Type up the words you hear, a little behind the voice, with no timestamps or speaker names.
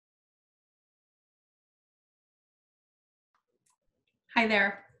Hi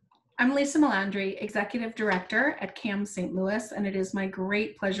there. I'm Lisa Melandri, Executive Director at CAM St. Louis, and it is my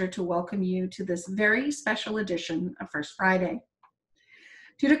great pleasure to welcome you to this very special edition of First Friday.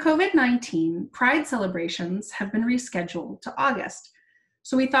 Due to COVID-19, Pride celebrations have been rescheduled to August,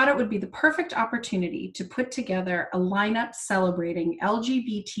 so we thought it would be the perfect opportunity to put together a lineup celebrating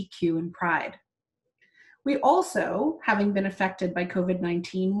LGBTQ and Pride. We also, having been affected by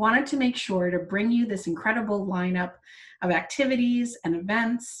COVID-19, wanted to make sure to bring you this incredible lineup of activities and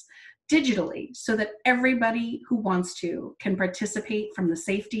events digitally so that everybody who wants to can participate from the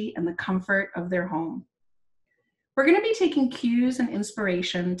safety and the comfort of their home. We're going to be taking cues and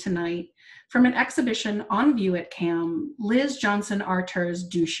inspiration tonight from an exhibition on view at CAM, Liz Johnson Artur's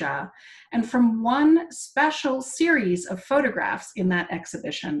Dusha, and from one special series of photographs in that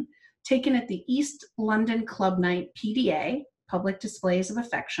exhibition taken at the East London Club Night PDA, Public Displays of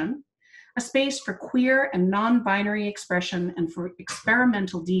Affection, a space for queer and non-binary expression and for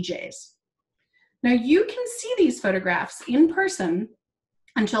experimental DJs. Now you can see these photographs in person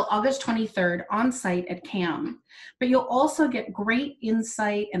until August 23rd on site at CAM, but you'll also get great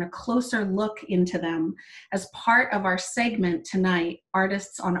insight and a closer look into them as part of our segment tonight,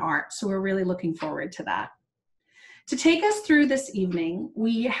 Artists on Art. So we're really looking forward to that. To take us through this evening,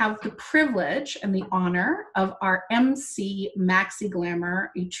 we have the privilege and the honor of our MC, Maxi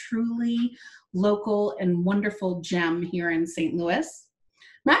Glamour, a truly local and wonderful gem here in St. Louis.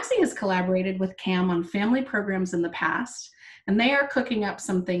 Maxi has collaborated with CAM on family programs in the past, and they are cooking up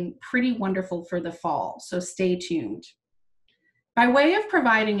something pretty wonderful for the fall, so stay tuned. By way of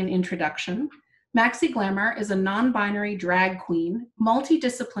providing an introduction, Maxi Glamour is a non-binary drag queen,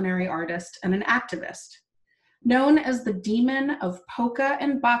 multidisciplinary artist, and an activist. Known as the Demon of Polka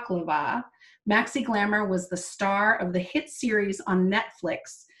and Baklava, Maxi Glamour was the star of the hit series on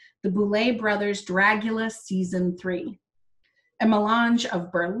Netflix, The Boulet Brothers' Dragula Season 3. A melange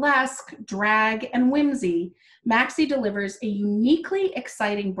of burlesque, drag, and whimsy, Maxi delivers a uniquely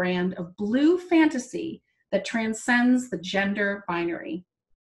exciting brand of blue fantasy that transcends the gender binary.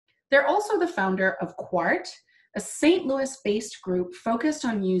 They're also the founder of Quart, a St. Louis-based group focused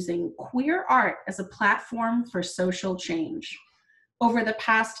on using queer art as a platform for social change. Over the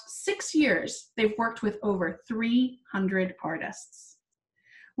past 6 years, they've worked with over 300 artists.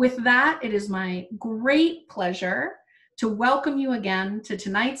 With that, it is my great pleasure to welcome you again to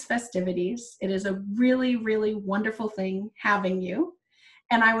tonight's festivities. It is a really, really wonderful thing having you.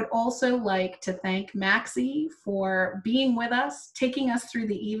 And I would also like to thank Maxi for being with us, taking us through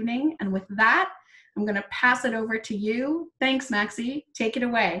the evening. And with that, I'm going to pass it over to you. Thanks, Maxi. Take it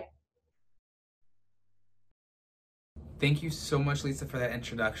away. Thank you so much, Lisa, for that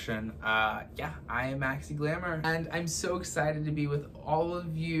introduction. I am Maxi Glamour, and I'm so excited to be with all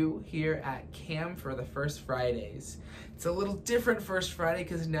of you here at CAM for the First Fridays. It's a little different First Friday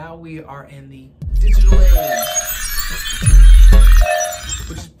because now we are in the digital age,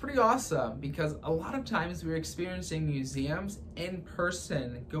 which is pretty awesome because a lot of times we're experiencing museums in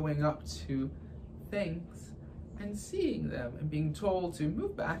person, going up to things and seeing them and being told to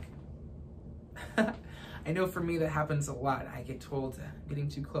move back. I know for me that happens a lot. I get told getting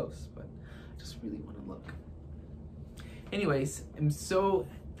too close, but I just really want to look. Anyways, I'm so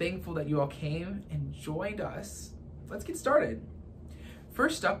thankful that you all came and joined us. Let's get started.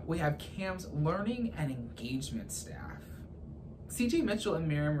 First up, we have CAM's Learning and Engagement staff, CJ Mitchell and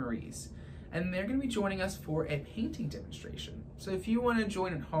Miriam Ruiz, and they're going to be joining us for a painting demonstration. So if you want to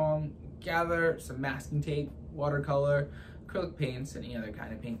join at home, gather some masking tape, watercolor, acrylic paints, and any other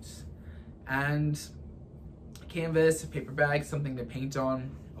kind of paints, and a canvas, a paper bag, something to paint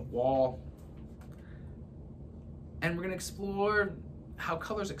on, a wall. And we're going to explore how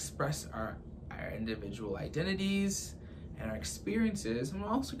colors express our individual identities and our experiences, and we're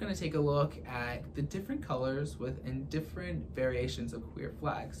also going to take a look at the different colors within different variations of queer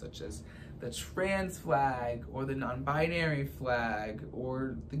flags, such as the trans flag, or the non-binary flag,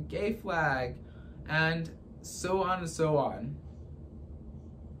 or the gay flag, and so on and so on.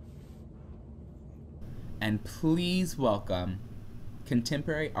 And please welcome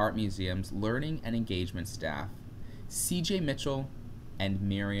Contemporary Art Museum's Learning and Engagement staff, CJ Mitchell and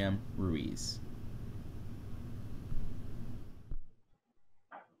Miriam Ruiz.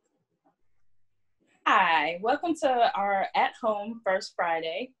 Hi, welcome to our at-home First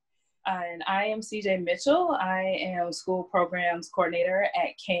Friday. And I am CJ Mitchell. I am School Programs Coordinator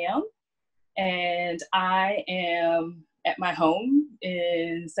at CAM. And I am at my home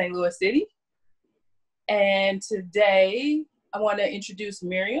in St. Louis City. And today I want to introduce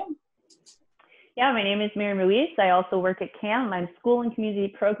Miriam. Yeah, my name is Miriam Ruiz. I also work at CAM. I'm School and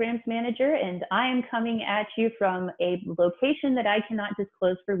Community Programs Manager, and I am coming at you from a location that I cannot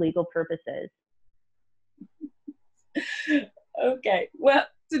disclose for legal purposes. Okay, well,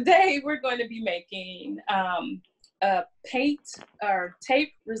 today we're going to be making a paint or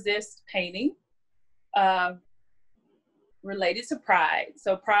tape resist painting related to Pride.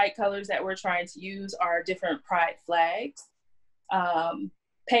 So Pride colors that we're trying to use are different Pride flags.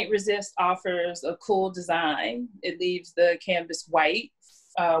 Paint resist offers a cool design. It leaves the canvas white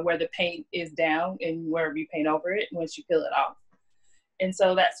where the paint is down and wherever you paint over it once you peel it off. And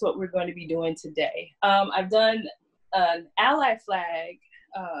so that's what we're going to be doing today. I've done an ally flag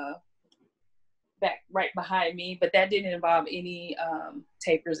back right behind me, but that didn't involve any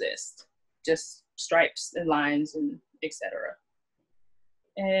tape resist, just stripes and lines and etc.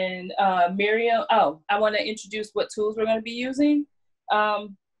 And Miriam, I want to introduce what tools we're going to be using.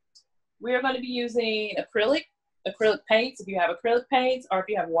 We're going to be using acrylic paints. If you have acrylic paints or if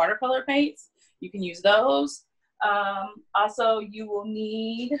you have watercolor paints, you can use those. Also, you will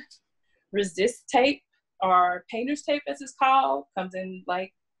need resist tape or painter's tape, as it's called. Comes in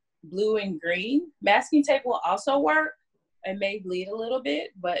like blue and green. Masking tape will also work. It may bleed a little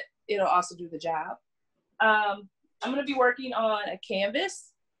bit, but it'll also do the job. I'm going to be working on a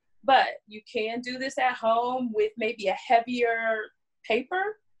canvas, but you can do this at home with maybe a heavier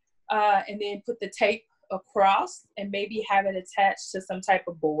paper and then put the tape across and maybe have it attached to some type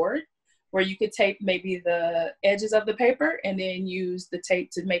of board where you could tape maybe the edges of the paper and then use the tape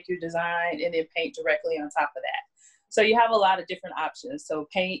to make your design and then paint directly on top of that. So you have a lot of different options. So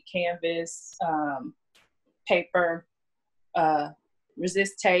paint, canvas, paper,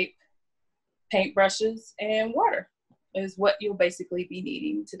 resist tape, paint brushes, and water is what you'll basically be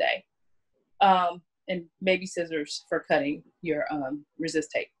needing today. And maybe scissors for cutting your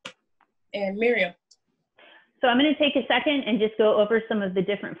resist tape. And Miriam. So I'm going to take a second and just go over some of the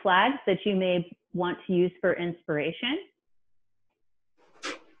different flags that you may want to use for inspiration.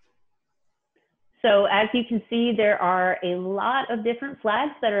 So as you can see, there are a lot of different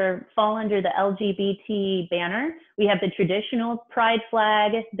flags that fall under the LGBT banner. We have the traditional Pride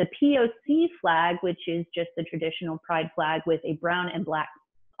flag, the POC flag, which is just the traditional Pride flag with a brown and black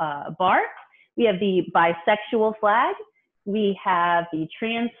bar. We have the bisexual flag. We have the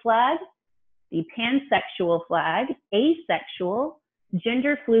trans flag, the pansexual flag, asexual,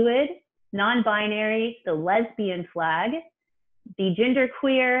 gender fluid, non-binary, the lesbian flag, the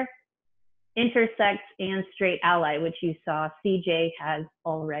genderqueer, intersex, and straight ally, which you saw CJ has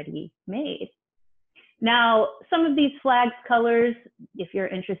already made. Now, some of these flags colors, if you're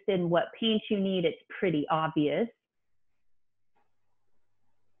interested in what paint you need, it's pretty obvious.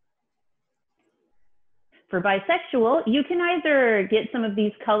 For bisexual, you can either get some of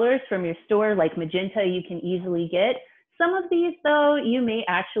these colors from your store, like magenta you can easily get. Some of these, though, you may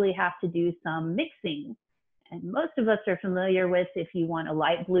actually have to do some mixing. And most of us are familiar with, if you want a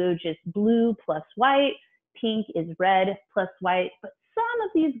light blue, just blue plus white. Pink is red plus white. But some of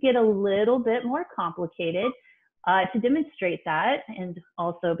these get a little bit more complicated. To demonstrate that, and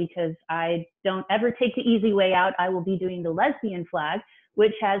also because I don't ever take the easy way out, I will be doing the lesbian flag,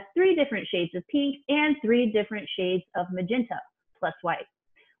 which has 3 different shades of pink and 3 different shades of magenta plus white.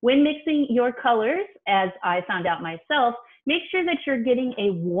 When mixing your colors, as I found out myself, make sure that you're getting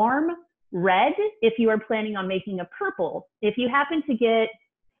a warm red if you are planning on making a purple. If you happen to get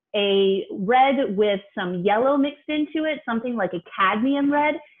a red with some yellow mixed into it, something like a cadmium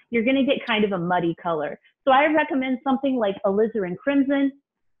red, you're going to get kind of a muddy color. So I recommend something like alizarin crimson,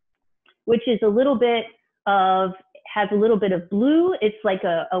 which is a little bit of, has a little bit of blue. It's like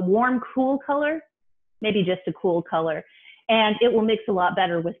a warm, cool color, maybe just a cool color. And it will mix a lot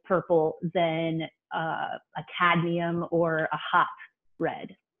better with purple than a cadmium or a hot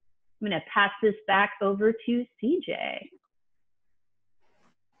red. I'm going to pass this back over to CJ.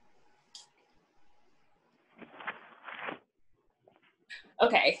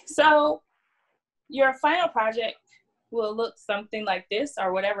 Okay, so your final project will look something like this,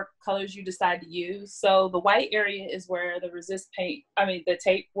 or whatever colors you decide to use. So the white area is where the the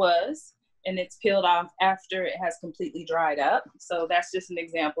tape was, and it's peeled off after it has completely dried up. So that's just an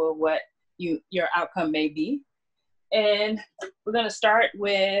example of what your outcome may be. And we're gonna start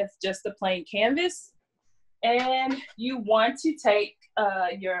with just the plain canvas. And you want to take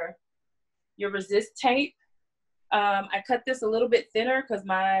your resist tape. I cut this a little bit thinner because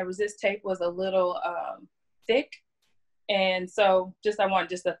my resist tape was a little thick. And so I want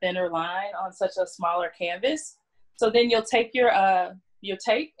just a thinner line on such a smaller canvas. So then you'll take your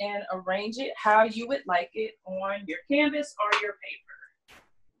tape and arrange it how you would like it on your canvas or your paper.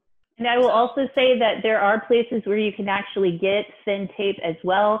 And I will also say that there are places where you can actually get thin tape as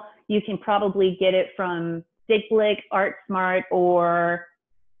well. You can probably get it from Dick Blick, Art Smart, or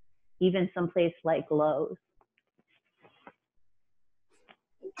even someplace like Lowe's.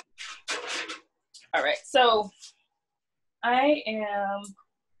 All right, so I am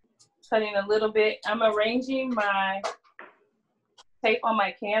cutting a little bit. I'm arranging my tape on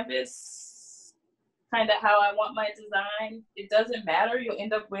my canvas kind of how I want my design. It doesn't matter. You'll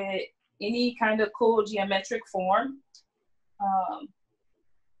end up with any kind of cool geometric form.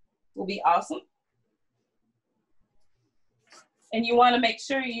 Will be awesome. And you want to make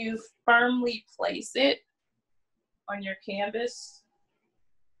sure you firmly place it on your canvas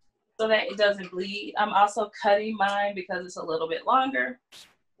so that it doesn't bleed. I'm also cutting mine because it's a little bit longer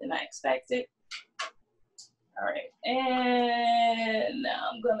than I expected. All right, and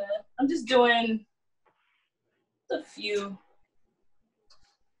now I'm just doing a few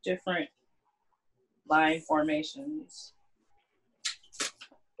different line formations.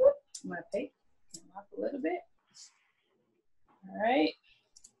 My tape came off a little bit. All right,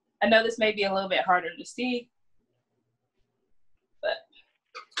 I know this may be a little bit harder to see, but,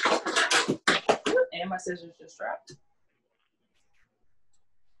 and my scissors just dropped.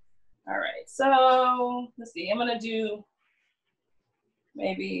 All right, so let's see, I'm gonna do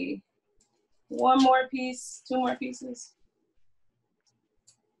maybe one more piece, two more pieces.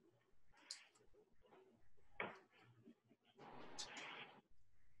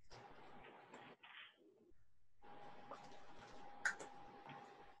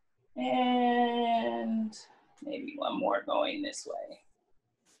 And maybe one more going this way.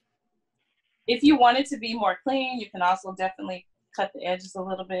 If you want it to be more clean, you can also definitely cut the edges a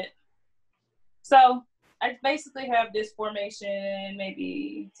little bit. So I basically have this formation,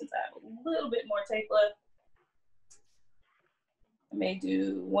 maybe since I have a little bit more tape left, I may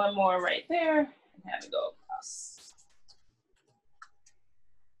do one more right there and have it go across.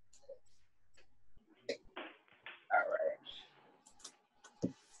 All right.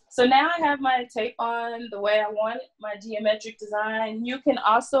 So now I have my tape on the way I want it, my geometric design. You can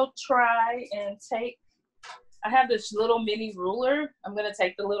also try and take, I have this little mini ruler. I'm gonna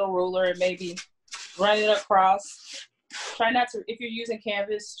take the little ruler and maybe run it across. Try not to, if you're using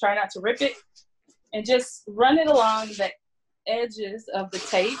canvas, try not to rip it, and just run it along the edges of the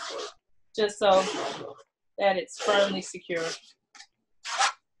tape, just so that it's firmly secure.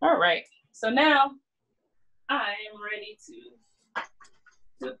 All right, so now I am ready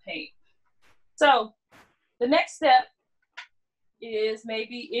to paint. So the next step is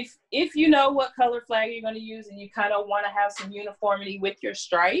maybe if you know what color flag you're going to use and you kind of want to have some uniformity with your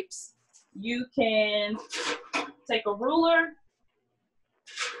stripes, you can take a ruler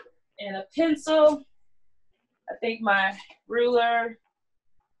and a pencil. I think my ruler,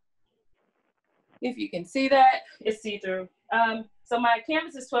 if you can see that, is see-through. So my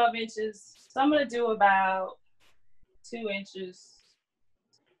canvas is 12 inches. So I'm going to do about 2 inches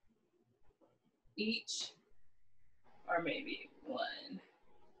each, or maybe 1,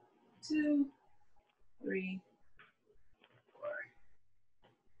 2, 3, 4,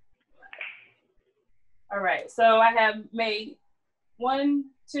 5. All right, so I have made 1,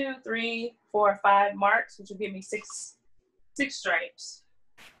 2, 3, 4, 5 marks, which will give me six stripes.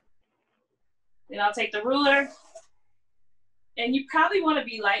 Then I'll take the ruler, and you probably want to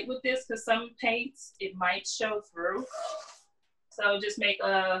be light with this because some paints, it might show through. So just make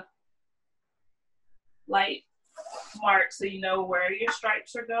a light mark so you know where your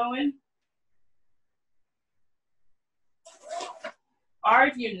stripes are going. Or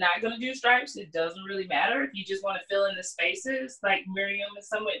if you're not going to do stripes, it doesn't really matter. If you just want to fill in the spaces like Miriam is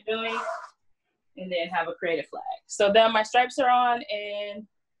somewhat doing, and then have a creative flag. So then my stripes are on and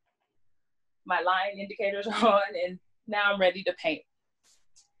my line indicators are on, and now I'm ready to paint.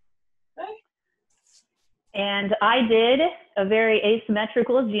 Okay. And I did a very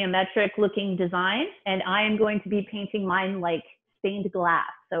asymmetrical, geometric looking design, and I am going to be painting mine like stained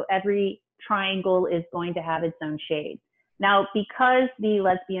glass. So every triangle is going to have its own shade. Now, because the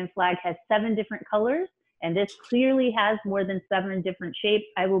lesbian flag has 7 different colors, and this clearly has more than 7 different shapes,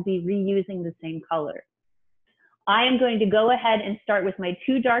 I will be reusing the same color. I am going to go ahead and start with my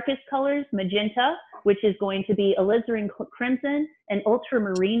 2 darkest colors, magenta, which is going to be alizarin crimson and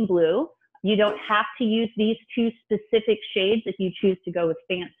ultramarine blue. You don't have to use these 2 specific shades if you choose to go with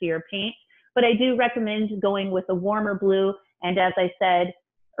fancier paint, but I do recommend going with a warmer blue, and as I said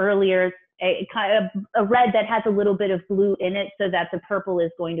earlier, a kind of a red that has a little bit of blue in it so that the purple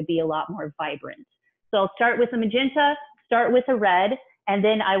is going to be a lot more vibrant. So I'll start with a magenta, start with a red, And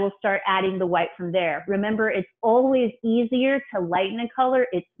then I will start adding the white from there. Remember, it's always easier to lighten a color.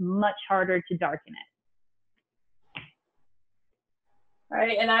 It's much harder to darken it. All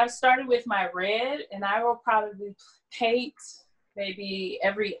right, and I've started with my red, and I will probably paint maybe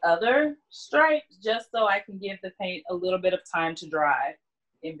every other stripe just so I can give the paint a little bit of time to dry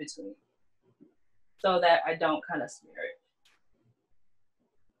in between so that I don't kind of smear it.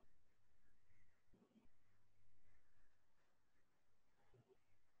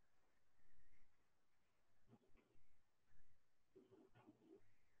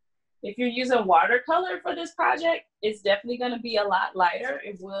 If you're using watercolor for this project, it's definitely going to be a lot lighter.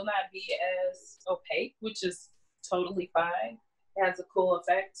 It will not be as opaque, which is totally fine. It has a cool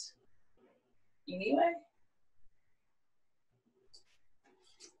effect anyway.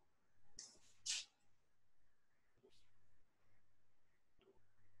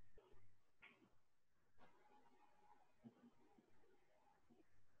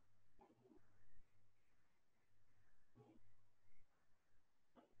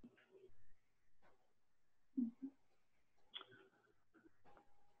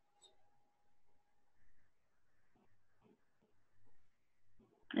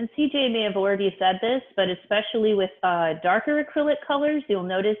 And CJ may have already said this, but especially with darker acrylic colors, you'll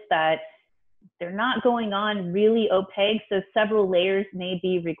notice that they're not going on really opaque, so several layers may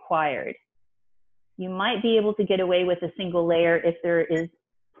be required. You might be able to get away with a single layer if there is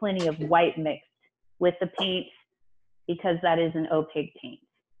plenty of white mixed with the paint, because that is an opaque paint.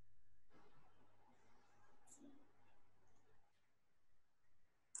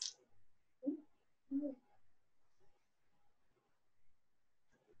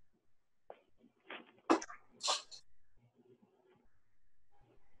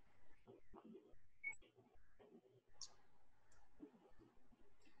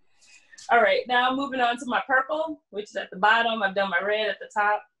 All right, now moving on to my purple, which is at the bottom. I've done my red at the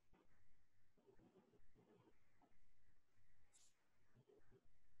top.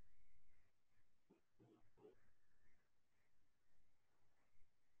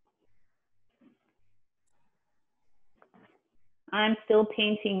 I'm still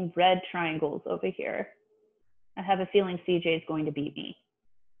painting red triangles over here. I have a feeling CJ is going to beat me.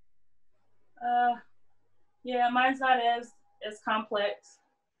 Yeah, mine's not as complex,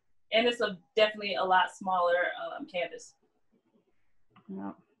 and it's definitely a lot smaller canvas.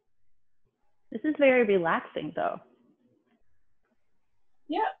 No. This is very relaxing, though.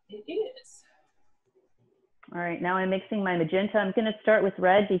 Yeah, it is. All right, now I'm mixing my magenta. I'm going to start with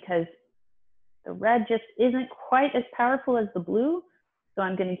red because the red just isn't quite as powerful as the blue. So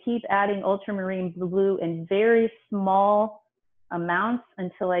I'm going to keep adding ultramarine blue in very small amounts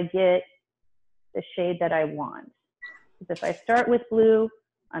until I get the shade that I want. Because if I start with blue,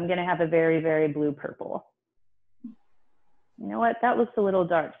 I'm going to have a very, very blue purple. You know what? That looks a little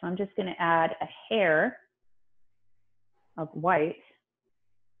dark. So I'm just going to add a hair of white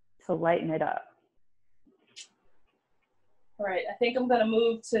to lighten it up. All right, I think I'm going to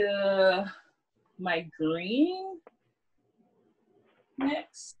move to my green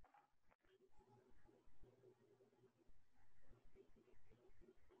next.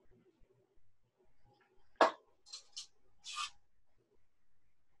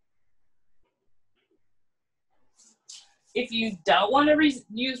 If you don't want to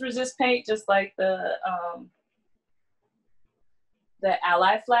use resist paint, just like the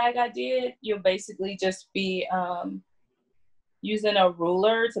ally flag I did, you'll basically just be using a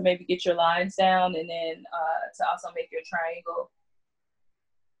ruler to maybe get your lines down, and then to also make your triangle.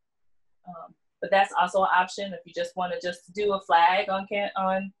 But that's also an option if you just want to just do a flag on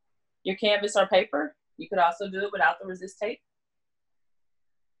your canvas or paper. You could also do it without the resist tape.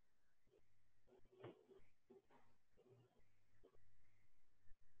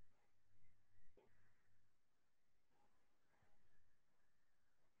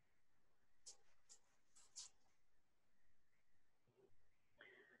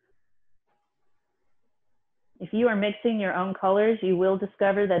 If you are mixing your own colors, you will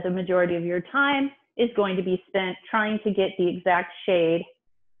discover that the majority of your time is going to be spent trying to get the exact shade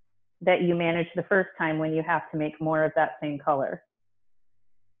that you managed the first time when you have to make more of that same color.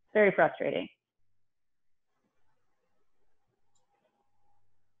 Very frustrating.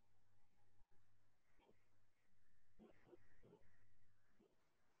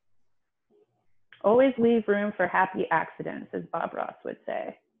 Always leave room for happy accidents, as Bob Ross would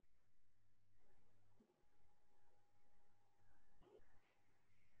say.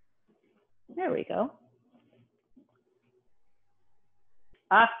 There we go.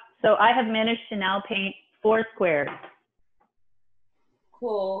 So I have managed to now paint 4 squares.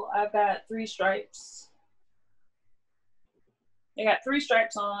 Cool, I've got 3 stripes. I got 3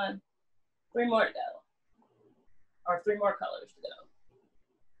 stripes on, 3 more to go, or 3 more colors to go.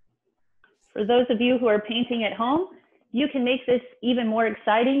 For those of you who are painting at home, you can make this even more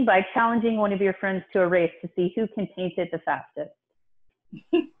exciting by challenging one of your friends to a race to see who can paint it the fastest.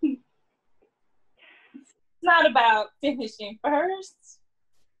 It's not about finishing first.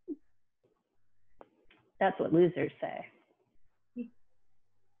 That's what losers say.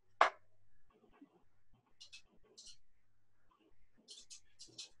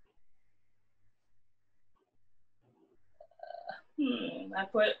 I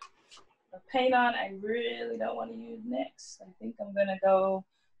put a paint on I really don't want to use next. I think I'm gonna go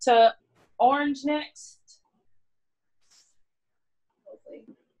to orange next. Hopefully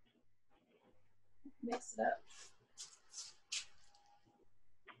mix it up.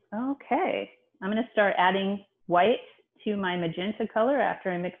 Okay, I'm gonna start adding white to my magenta color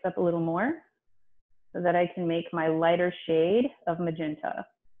after I mix up a little more so that I can make my lighter shade of magenta,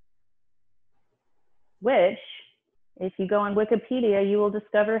 which, if you go on Wikipedia, you will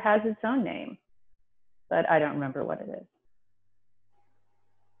discover has its own name, but I don't remember what it is.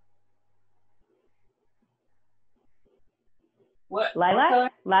 What?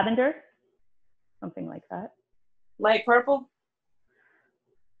 Lilac? Lavender? Something like that. Light purple?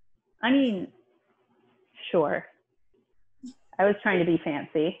 I mean, sure. I was trying to be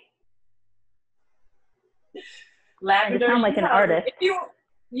fancy. Lavender. I sound like an artist. You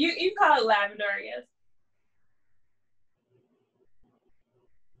call it lavender, I guess.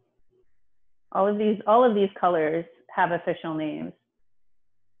 All of these colors have official names.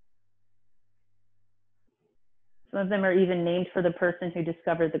 Some of them are even named for the person who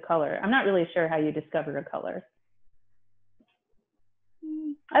discovered the color. I'm not really sure how you discover a color.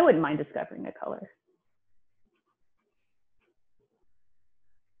 I wouldn't mind discovering a color.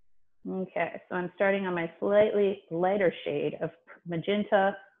 Okay, so I'm starting on my slightly lighter shade of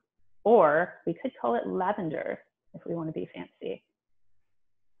magenta, or we could call it lavender if we want to be fancy.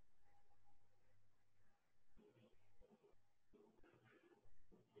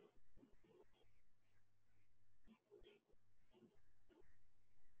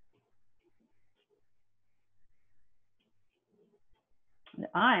 And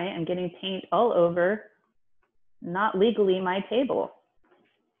I am getting paint all over, not legally, my table.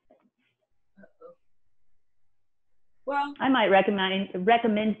 Well, I might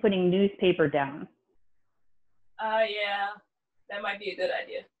recommend putting newspaper down. Yeah, that might be a good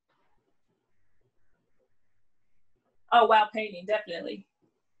idea. Oh, while painting, definitely.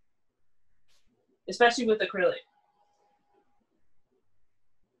 Especially with acrylic.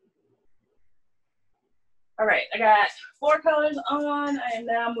 All right, I got 4 colors on. I am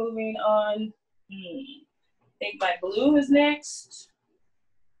now moving on. I think my blue is next.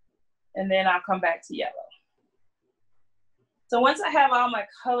 And then I'll come back to yellow. So once I have all my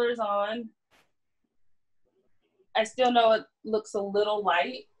colors on, I still know it looks a little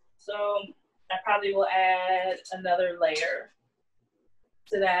light. So I probably will add another layer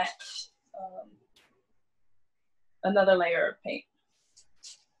to that, another layer of paint.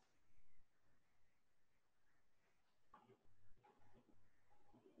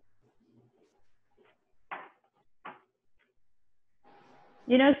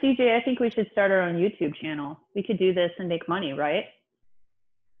 You know, CJ, I think we should start our own YouTube channel. We could do this and make money, right?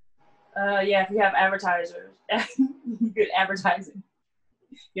 Yeah, if you have advertisers, good advertising.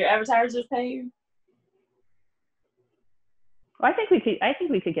 Your advertisers pay you? Well, I think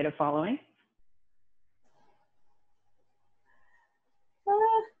we could get a following.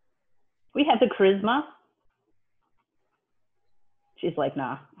 We have the charisma. She's like,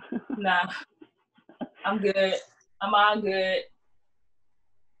 nah. Nah, I'm good. I'm all good.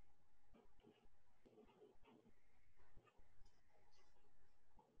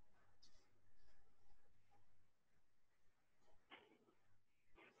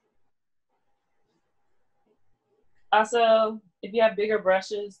 Also, if you have bigger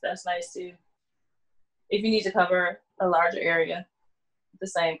brushes, that's nice too. If you need to cover a larger area with the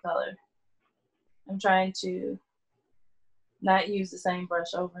same color. I'm trying to not use the same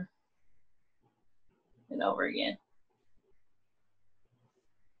brush over and over again.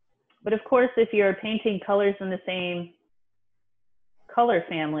 But of course, if you're painting colors in the same color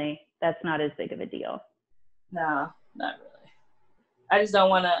family, that's not as big of a deal. No, not really. I just don't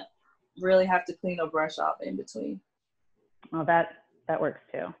want to really have to clean a brush off in between. Well, that works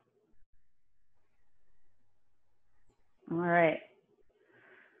too. All right.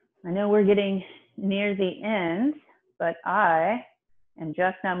 I know we're getting near the end, but I am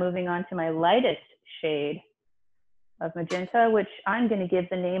just now moving on to my lightest shade of magenta, which I'm going to give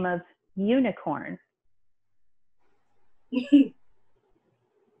the name of Unicorn.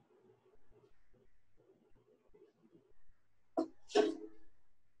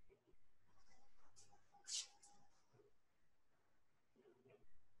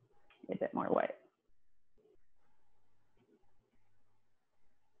 a bit more white.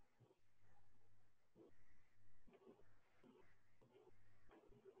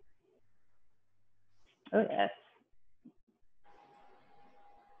 Oh, yes.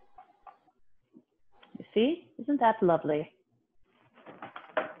 You see? Isn't that lovely?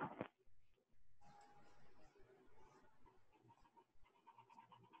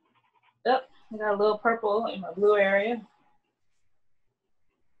 Yep, I got a little purple in my blue area.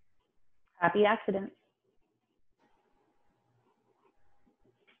 Happy accident.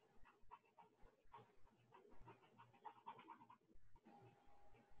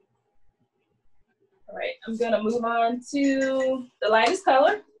 All right, I'm gonna move on to the lightest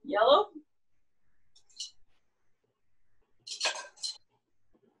color, yellow.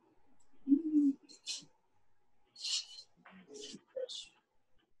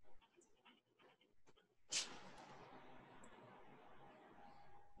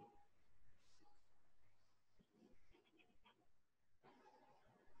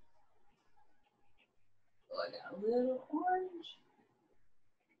 Oh, I got a little orange.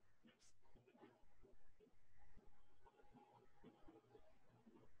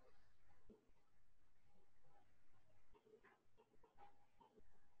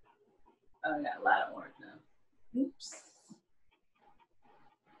 Oh, I got a lot of orange now. Oops.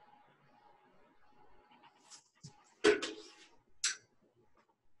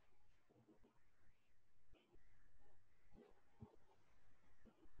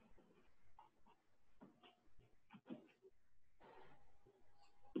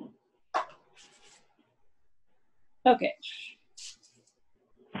 Okay.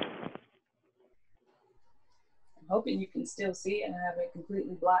 I'm hoping you can still see it and I haven't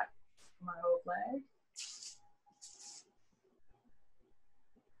completely blocked my whole flag.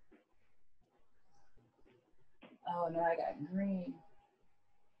 Oh no, I got green.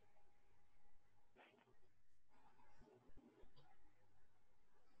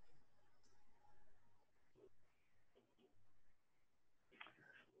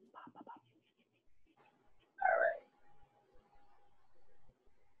 All right.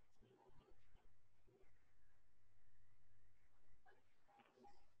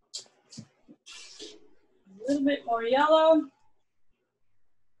 A little bit more yellow.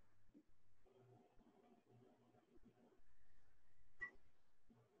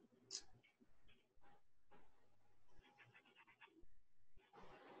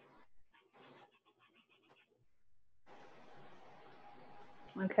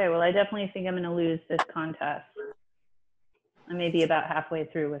 Okay, well, I definitely think I'm going to lose this contest. I may be about halfway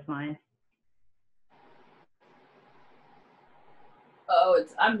through with mine. Oh,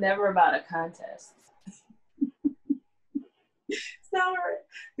 I'm never about a contest. It's not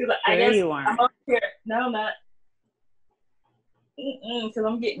right. I guess you aren't. I'm up here. No, I'm not. Because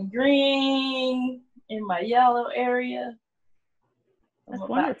I'm getting green in my yellow area. That's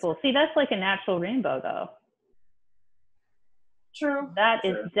wonderful. See, that's like a natural rainbow, though. True. That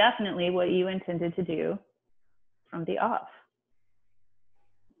is definitely what you intended to do from the off.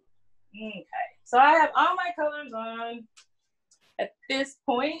 Okay, so I have all my colors on at this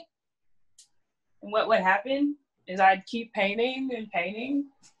point, and what would happen is I'd keep painting and painting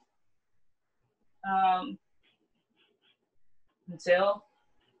until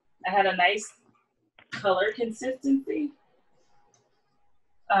I had a nice color consistency.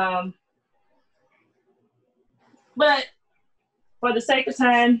 But for the sake of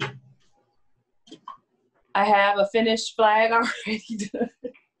time, I have a finished flag already done.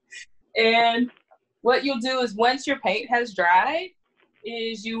 And what you'll do is once your paint has dried,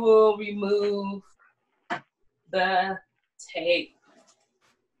 is you will remove the tape.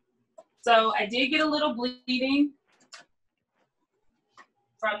 So I did get a little bleeding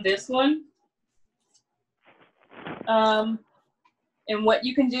from this one. And what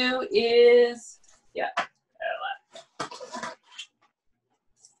you can do is,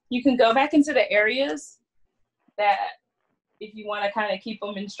 you can go back into the areas that if you want to kind of keep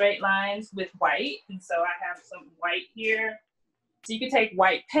them in straight lines with white. And so I have some white here. So you can take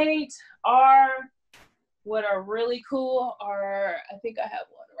white paint, or what are really cool are, I think I have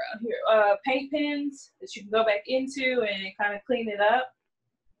one around here, paint pens that you can go back into and kind of clean it up.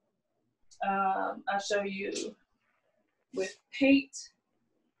 I'll show you with paint.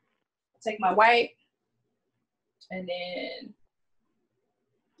 Take my white and then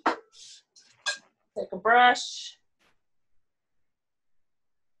take a brush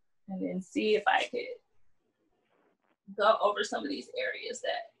and then see if I could go over some of these areas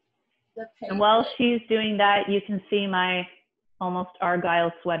that the paint. And while she's doing that, you can see my almost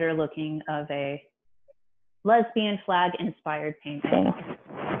Argyle sweater looking of a lesbian flag inspired painting.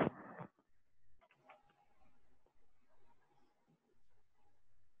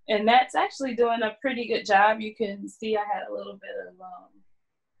 And that's actually doing a pretty good job. You can see I had a little bit of,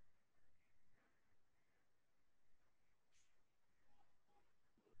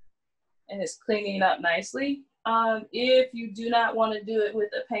 and it's cleaning up nicely. If you do not want to do it with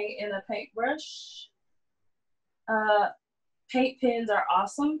a paint and a paintbrush, paint pens are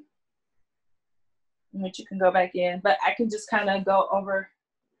awesome, which you can go back in, but I can just kind of go over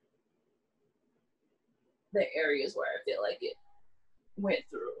the areas where I feel like it went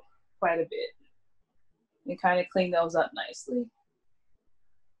through quite a bit and kind of clean those up nicely.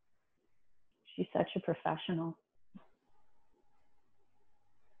 She's such a professional.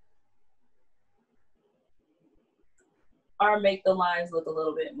 Or make the lines look a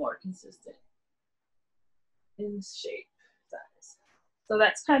little bit more consistent in shape, size. So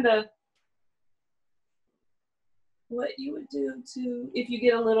that's kind of what you would do to, if you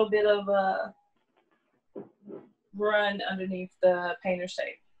get a little bit of a run underneath the painter's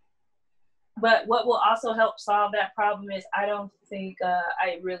tape. But what will also help solve that problem is I don't think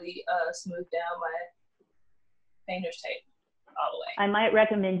I really smoothed down my painter's tape all the way. I might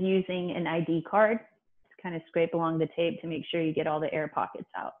recommend using an ID card to kind of scrape along the tape to make sure you get all the air pockets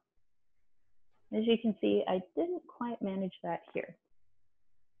out. As you can see, I didn't quite manage that here.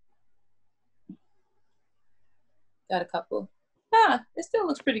 Got a couple. It still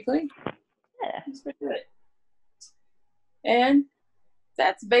looks pretty clean. Yeah. It's pretty good. And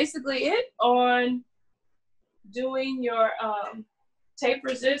that's basically it on doing your tape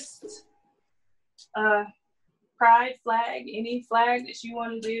resist pride flag, any flag that you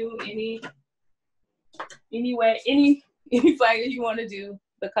want to do, any flag that you want to do,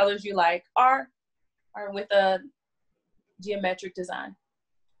 the colors you like are with a geometric design.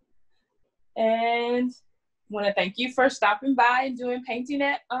 And want to thank you for stopping by and doing painting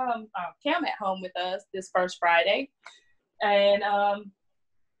at Cam at Home with us this first Friday. And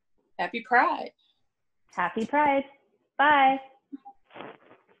happy Pride. Happy Pride. Bye.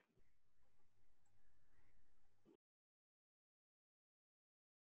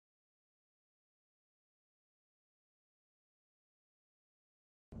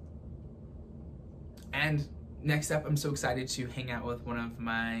 And next up, I'm so excited to hang out with one of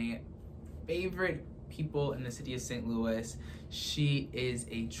my favorite people in the city of St. Louis. She is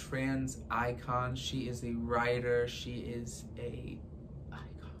a trans icon. She is a writer. She is a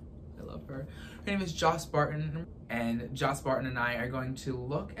icon. I love her. Her name is Joss Barton, and Joss Barton and I are going to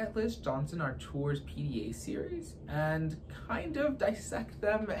look at Liz Johnson Artur's PDA series and kind of dissect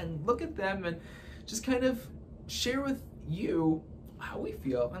them and look at them and just kind of share with you how we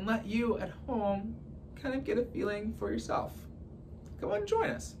feel and let you at home kind of get a feeling for yourself. Come on, join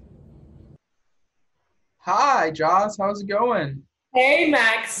us. Hi, Joss. How's it going? Hey,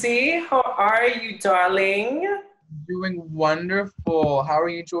 Maxi. How are you, darling? Doing wonderful. How are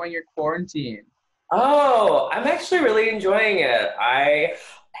you enjoying your quarantine? Oh, I'm actually really enjoying it. I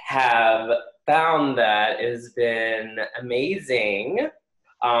have found that it has been amazing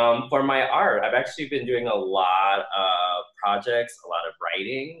for my art. I've actually been doing a lot of projects, a lot of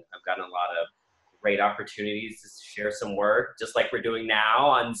writing. I've gotten a lot of great opportunities to share some work, just like we're doing now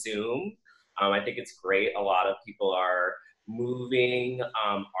on Zoom. I think it's great. A lot of people are moving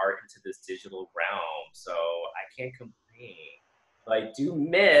art into this digital realm, so I can't complain. But I do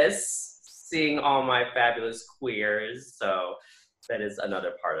miss seeing all my fabulous queers, so that is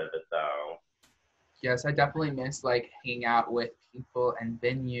another part of it, though. Yes, I definitely miss like hanging out with people and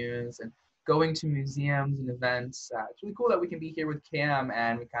venues and going to museums and events. It's really cool that we can be here with Cam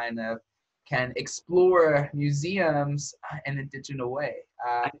and we kind of can explore museums in a digital way.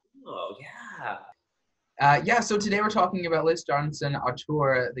 Oh, yeah. So today we're talking about Liz Johnson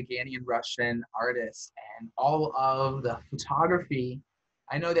Artur, the Ghanaian Russian artist, and all of the photography.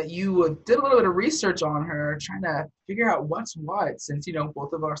 I know that you did a little bit of research on her, trying to figure out what's what, since, you know,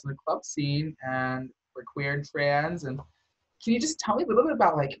 both of us in the club scene and we're queer and trans. And can you just tell me a little bit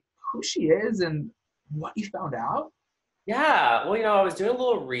about like who she is and what you found out? Yeah, well, you know, I was doing a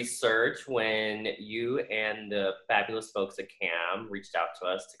little research when you and the fabulous folks at CAM reached out to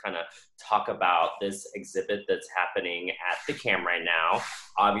us to kind of talk about this exhibit that's happening at the CAM right now.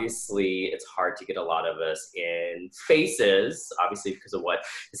 Obviously, it's hard to get a lot of us in spaces, obviously because of what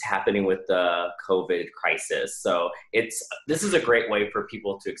is happening with the COVID crisis. So this is a great way for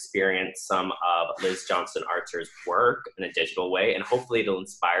people to experience some of Liz Johnson Artur's work in a digital way, and hopefully it'll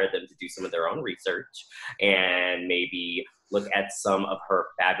inspire them to do some of their own research and maybe look at some of her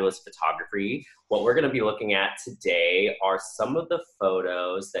fabulous photography. What we're going to be looking at today are some of the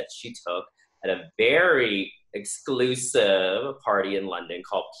photos that she took at a very exclusive party in London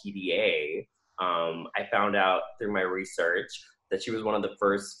called PDA. I found out through my research that she was one of the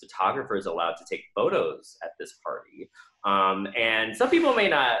first photographers allowed to take photos at this party. And some people may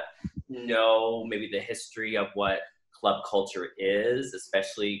not know maybe the history of what club culture is,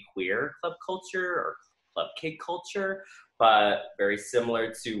 especially queer club culture or club kid culture, but very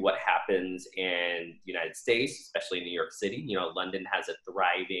similar to what happens in the United States, especially in New York City. You know, London has a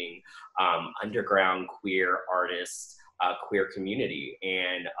thriving underground queer artist, queer community.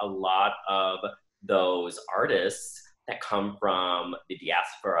 And a lot of those artists that come from the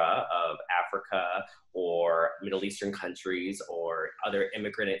diaspora of Africa or Middle Eastern countries or other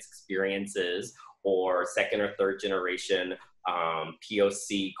immigrant experiences or second or third generation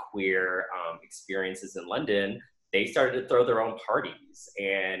POC queer experiences in London, they started to throw their own parties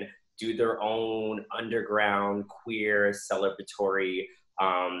and do their own underground queer celebratory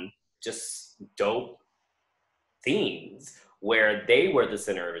just dope themes where they were the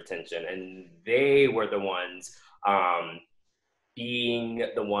center of attention and they were the ones being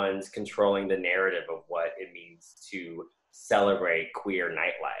the ones controlling the narrative of what it means to celebrate queer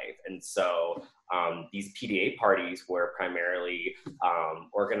nightlife. And so these PDA parties were primarily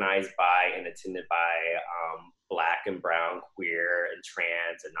organized by and attended by Black and brown, queer and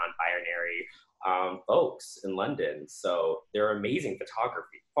trans and non-binary folks in London. So they're amazing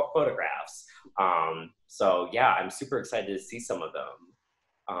photographs. So yeah, I'm super excited to see some of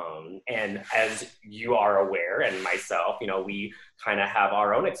them. And as you are aware, and myself, you know, we kind of have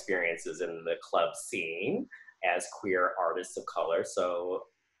our own experiences in the club scene as queer artists of color. So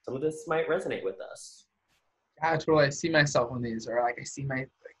some of this might resonate with us. Yeah, totally. I see myself in these, or like I see my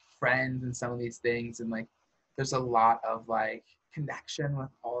friends in some of these things, and like there's a lot of like connection with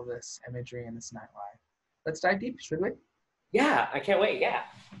all this imagery and this nightlife. Let's dive deep, should we? Yeah, I can't wait. Yeah.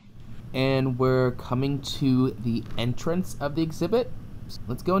 And we're coming to the entrance of the exhibit.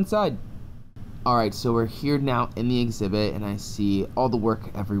 Let's go inside. All right, so we're here now in the exhibit, and I see all the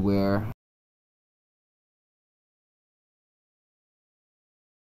work everywhere.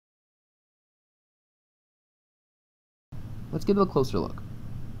 Let's get a closer look.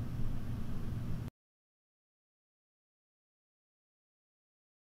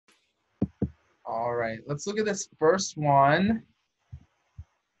 All right, let's look at this first one.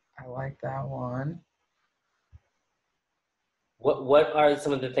 I like that one. What are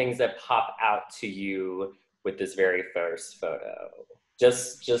some of the things that pop out to you with this very first photo?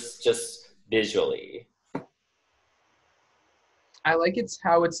 Just visually. I like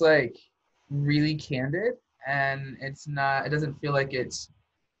how it's like really candid, and it doesn't feel like it's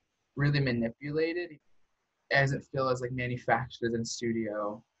really manipulated. It doesn't feel as like manufactured as in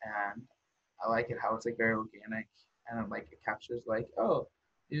studio, and I like it how it's like very organic, and like it captures like, oh,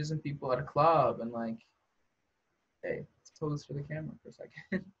 these are some people at a club, and like, hey, let's hold this for the camera for a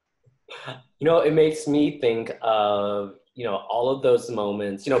second. You know, it makes me think of, you know, all of those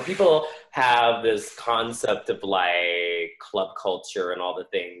moments. You know, people have this concept of like club culture and all the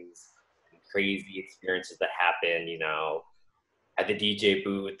things, crazy experiences that happen, you know, at the DJ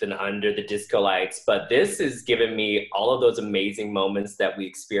booth and under the disco lights. But this is giving me all of those amazing moments that we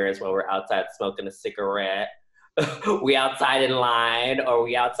experience when we're outside smoking a cigarette. We outside in line, or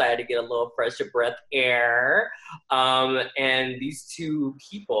we outside to get a little fresher breath air. And these two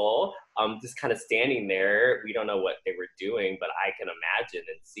people just kind of standing there. We don't know what they were doing, but I can imagine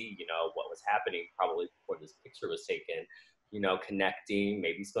and see, you know, what was happening probably before this picture was taken. You know, connecting,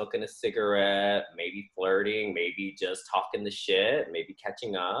 maybe smoking a cigarette, maybe flirting, maybe just talking the shit, maybe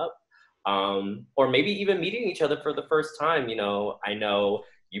catching up, or maybe even meeting each other for the first time. You know, I know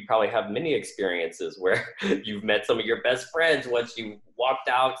you probably have many experiences where you've met some of your best friends once you walked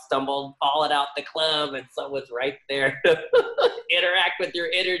out, stumbled, fallen out the club, and someone's right there to interact with your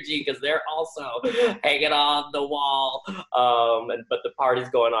energy because they're also hanging on the wall. But the party's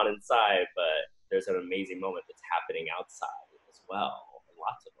going on inside, but there's an amazing moment that's happening outside as well.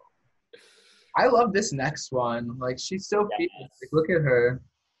 Lots of them. I love this next one. Like, she's so cute. Like, look at her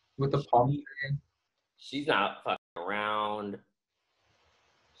with the palm tree. She's not fucking around.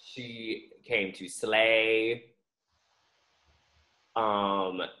 She came to slay.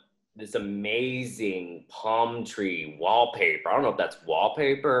 This amazing palm tree wallpaper. I don't know if that's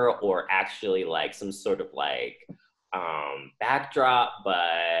wallpaper or actually like some sort of like backdrop,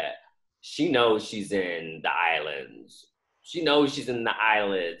 but she knows she's in the islands. She knows she's in the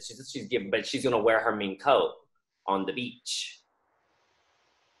islands. But she's gonna wear her mink coat on the beach.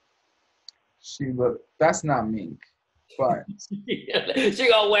 That's not mink, but she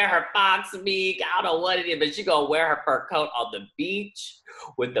gonna wear her fox mink. I don't know what it is, but she gonna wear her fur coat on the beach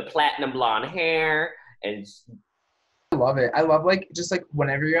with the platinum blonde hair. And I love it. I love like just like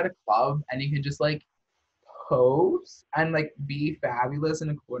whenever you're at a club and you can just like pose and like be fabulous in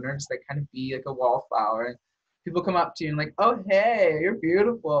a corner, just like kind of be like a wallflower. And people come up to you and like, oh hey, you're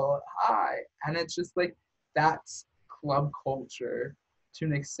beautiful, hi. And it's just like that's club culture to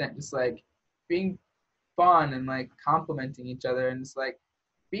an extent, just like being fun and like complimenting each other and just like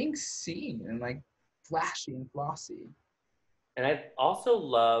being seen and like flashy and flossy. And I also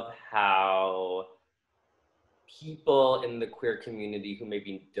love how people in the queer community who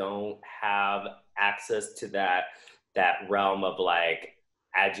maybe don't have access to that realm of like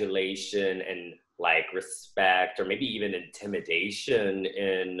adulation and like respect or maybe even intimidation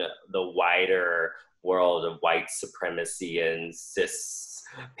in the wider world of white supremacy and cis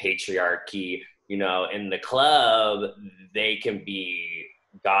patriarchy, you know, in the club, they can be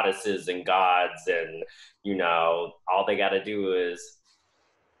goddesses and gods, and, you know, all they got to do is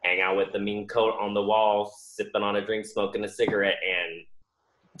hang out with the mean coat on the wall, sipping on a drink, smoking a cigarette, and,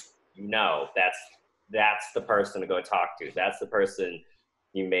 you know, that's the person to go talk to. That's the person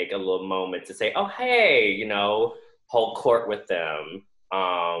you make a little moment to say, oh, hey, you know, hold court with them.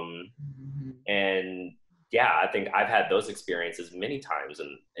 And yeah, I think I've had those experiences many times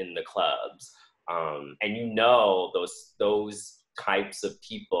in the clubs. And you know, those types of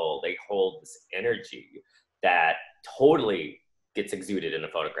people, they hold this energy that totally gets exuded in a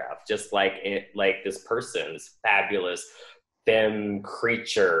photograph, just like this person's fabulous femme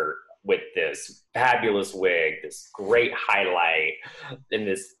creature with this fabulous wig, this great highlight, and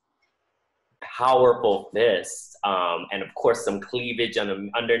this powerful fist, and of course some cleavage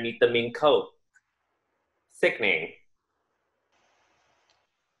underneath the mink coat. Sickening.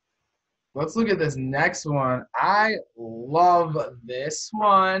 Let's look at this next one. I love this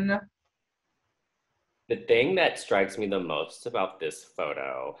one. The thing that strikes me the most about this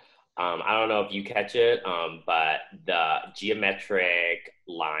photo, I don't know if you catch it, but the geometric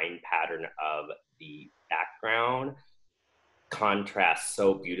line pattern of the background contrasts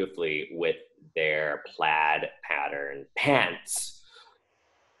so beautifully with their plaid pattern pants.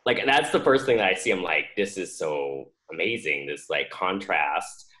 Like, that's the first thing that I see. I'm like, this is so amazing, this like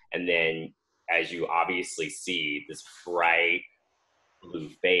contrast. And then as you obviously see, this bright blue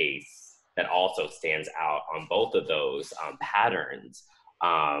face that also stands out on both of those patterns,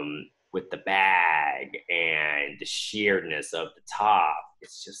 with the bag and the sheerness of the top.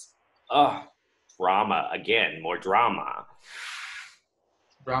 It's just, drama. Again, more drama.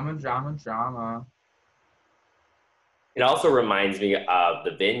 Drama, drama, drama. It also reminds me of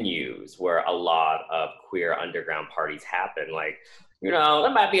the venues where a lot of queer underground parties happen. Like, you know,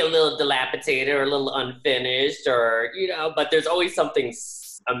 it might be a little dilapidated or a little unfinished, or, you know, but there's always something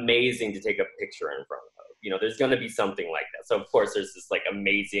amazing to take a picture in front of. You know, there's going to be something like that. So, of course, there's this like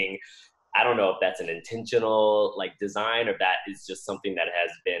amazing, I don't know if that's an intentional like design or that is just something that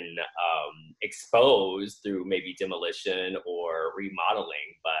has been exposed through maybe demolition or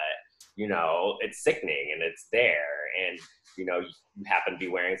remodeling, but you know, it's sickening and it's there, and you know, you happen to be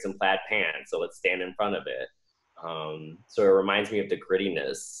wearing some plaid pants, so let's stand in front of it. So it reminds me of the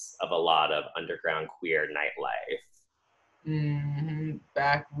grittiness of a lot of underground queer nightlife. Mm-hmm.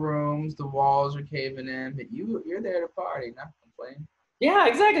 Back rooms, the walls are caving in, but you're there to party, not complain. Yeah,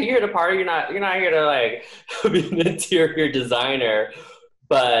 exactly. You're here to party. You're not here to like be an interior designer.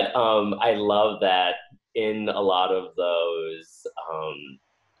 But I love that in a lot of those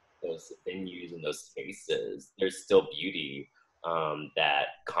venues and those spaces, there's still beauty that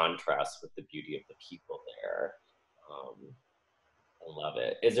contrasts with the beauty of the people there. I love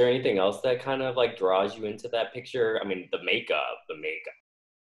it. Is there anything else that kind of like draws you into that picture? I mean, the makeup.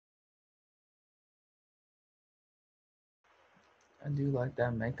 I do like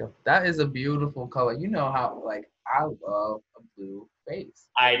that makeup. That is a beautiful color. You know how, like, I love a blue face.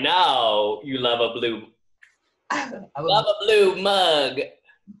 I know you love a blue. I love a blue mug.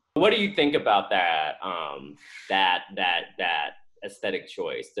 What do you think about that? That aesthetic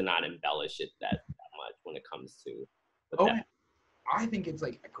choice to not embellish it that much when it comes to. That. I think it's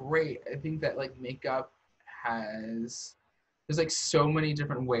like great. I think that like makeup there's like so many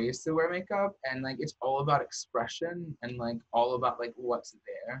different ways to wear makeup, and like it's all about expression and like all about like what's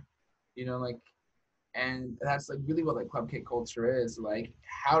there, you know, like, and that's like really what like club cake culture is. Like,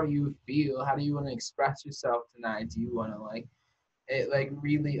 how do you feel? How do you want to express yourself tonight? Do you want to like, it like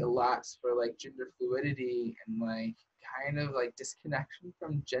really allots for like gender fluidity and like kind of like disconnection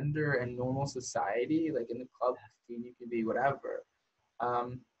from gender and normal society. Like in the club scene, you can be whatever.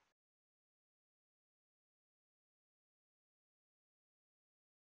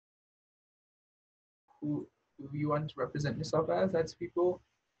 Who you want to represent yourself as, that's people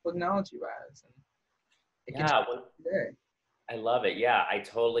will acknowledge you as. And it yeah, today. I love it. Yeah, I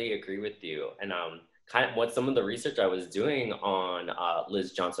totally agree with you. And kind of what some of the research I was doing on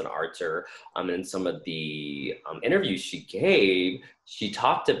Liz Johnson Artur, and some of the interviews she gave, she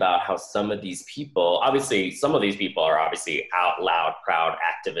talked about how some of these people, obviously some of these people are obviously out loud, proud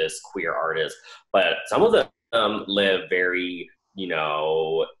activists, queer artists, but some of them live very, you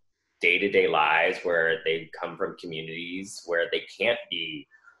know, day-to-day lives where they come from communities where they can't be,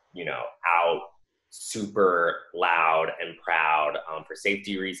 you know, out super loud and proud for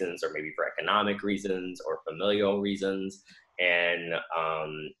safety reasons, or maybe for economic reasons or familial reasons. And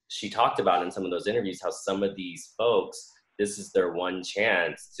she talked about in some of those interviews how some of these folks, this is their one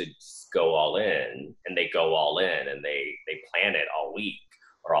chance to just go all in, and they go all in, and they plan it all week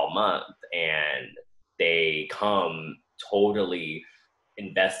or all month, and they come totally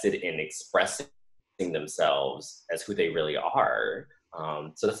invested in expressing themselves as who they really are.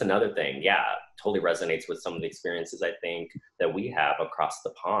 So that's another thing. Yeah, totally resonates with some of the experiences I think that we have across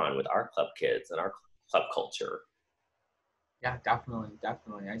the pond with our club kids and our club culture. Yeah, definitely.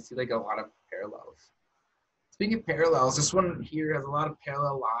 I see like a lot of parallels. Speaking of parallels, this one here has a lot of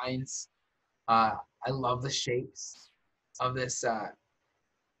parallel lines. I love the shapes of this.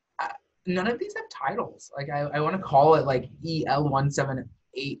 None of these have titles. Like I want to call it like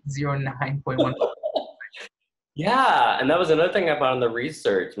EL17809.1. Yeah, and that was another thing I found in the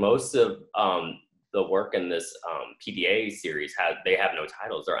research. Most of the work in this PDA series have no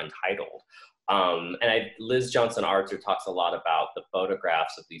titles; they're untitled. Liz Johnson Artur talks a lot about the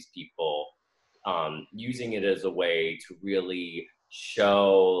photographs of these people, using it as a way to really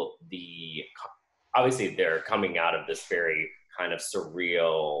show obviously they're coming out of this very kind of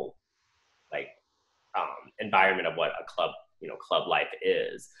surreal, like environment of what a club life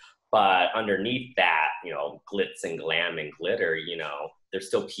is. But underneath that, you know, glitz and glam and glitter, you know, they're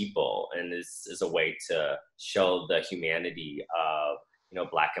still people. And this is a way to show the humanity of, you know,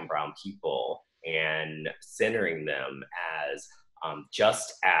 Black and brown people, and centering them as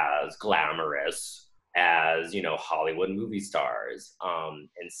just as glamorous as, you know, Hollywood movie stars, and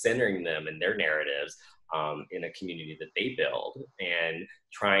centering them in their narratives in a community that they build, and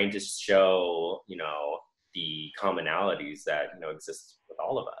trying to show, you know, the commonalities that, you know, exist with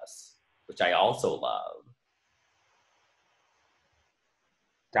all of us, which I also love.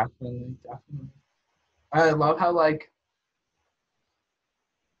 Definitely. I love how like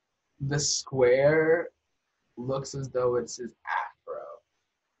the square looks as though it's his afro.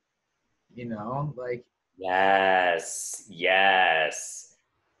 You know, like Yes.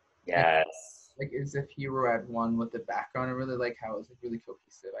 like as if he were at one with the background. I really like how it's like really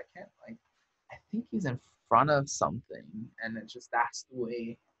cohesive. I think he's in front of something, and it's just that's the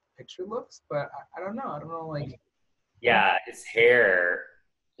way the picture looks. But I don't know. Like, Yeah, his hair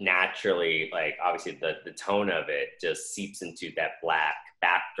naturally, like obviously the tone of it just seeps into that black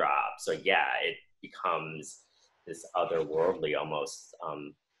backdrop. So yeah, it becomes this otherworldly, almost,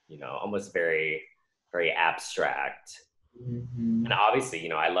 you know, almost very, very abstract. mm-hmm. And obviously, you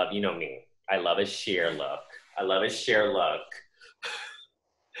know, I love, you know me, I love a sheer look.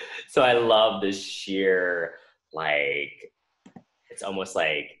 So I love this sheer, like, it's almost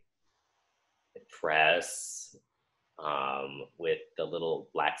like the press with the little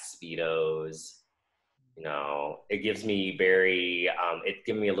black Speedos. You know, it gives me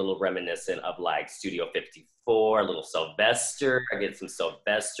a little reminiscent of like Studio 54, a little Sylvester. I get some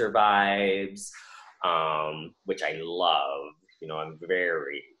Sylvester vibes, which I love. You know, I'm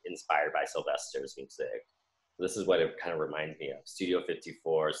very inspired by Sylvester's music. This is what it kind of reminds me of. Studio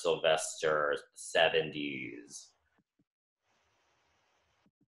 54, Sylvester, 70s.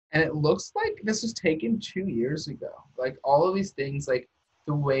 And it looks like this was taken 2 years ago. Like all of these things, like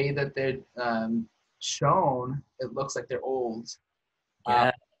the way that they're shown, it looks like they're old. Yeah.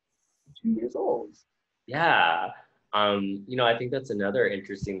 2 years old. Yeah. You know, I think that's another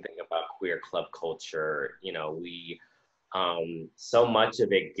interesting thing about queer club culture. You know, we so much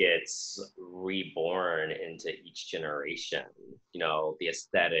of it gets reborn into each generation. You know, the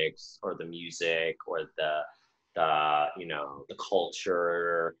aesthetics or the music or the you know, the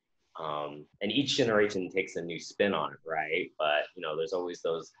culture, and each generation takes a new spin on it, right? But you know, there's always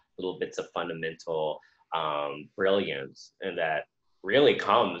those little bits of fundamental brilliance, and that really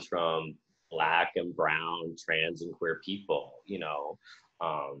comes from Black and brown, trans and queer people. You know,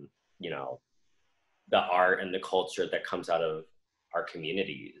 the art and the culture that comes out of our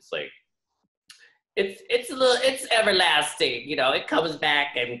communities, like it's everlasting. You know, it comes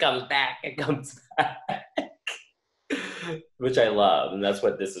back and comes back and comes back. Which I love, and that's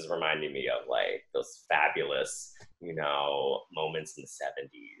what this is reminding me of, like those fabulous, you know, moments in the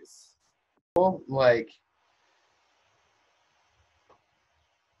 70s. Like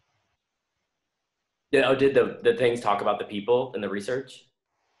Did the things talk about the people in the research?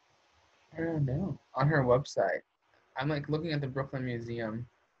 I don't know. On her website. I'm like looking at the Brooklyn Museum.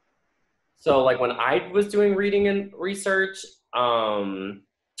 So like when I was doing reading and research,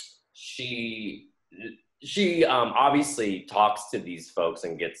 she obviously talks to these folks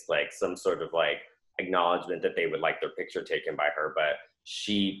and gets like some sort of like acknowledgement that they would like their picture taken by her, but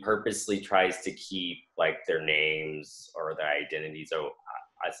she purposely tries to keep like their names or their identities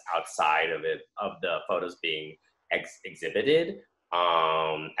outside of the photos being exhibited,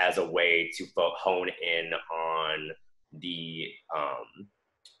 as a way to hone in on the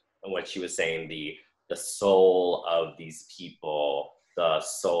what she was saying, the soul of these people, the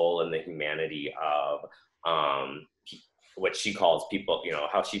soul and the humanity of what she calls people, you know,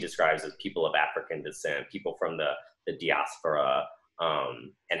 how she describes as people of African descent, people from the diaspora,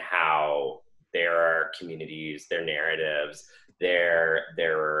 and how their communities, their narratives,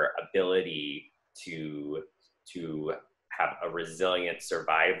 their ability to have a resilient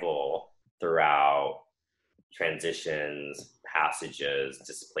survival throughout transitions, passages,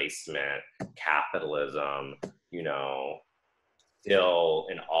 displacement, capitalism, you know, still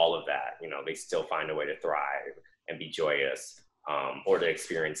in all of that, you know, they still find a way to thrive and be joyous, or to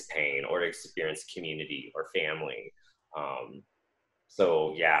experience pain, or to experience community or family.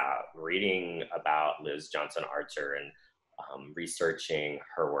 So yeah, reading about Liz Johnson Artur and researching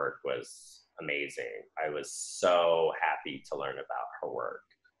her work was amazing. I was so happy to learn about her work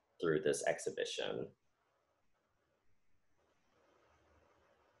through this exhibition.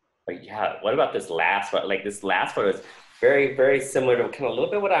 But yeah, what about this last photo? Like this last photo is very, very similar to kind of a little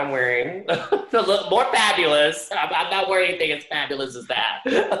bit what I'm wearing. A little more fabulous. I'm not wearing anything as fabulous as that.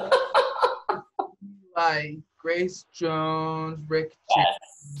 Like Grace Jones, Rick Yes.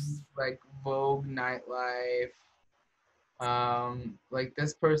 James, like Vogue Nightlife. Like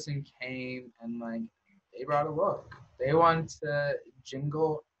this person came and like they brought a look. They want to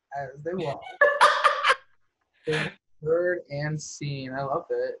jingle as they walk. They heard and seen. I love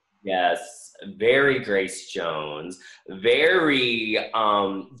it. Yes, very Grace Jones. Very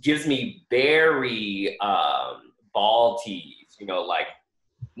gives me very ball tees. You know, like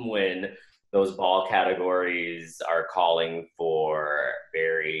when those ball categories are calling for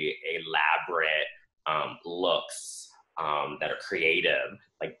very elaborate looks that are creative.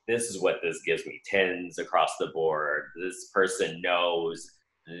 Like this is what this gives me. 10s across the board. This person knows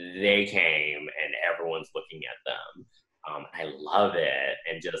they came and everyone's looking at them. I love it.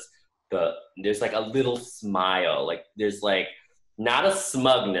 And just there's like a little smile. Like there's like not a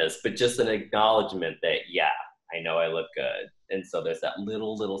smugness, but just an acknowledgement that, yeah, I know I look good. And so there's that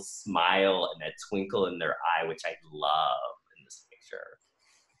little smile and that twinkle in their eye, which I love in this picture.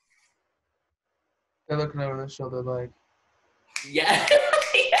 They're looking over their shoulder like, yeah,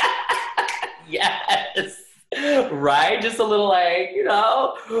 yes, right? Just a little like, you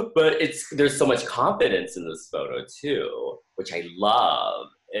know, but there's so much confidence in this photo too, which I love.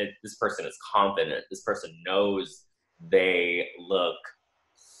 This person is confident. This person knows they look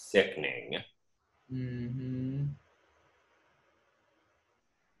sickening. mm-hmm.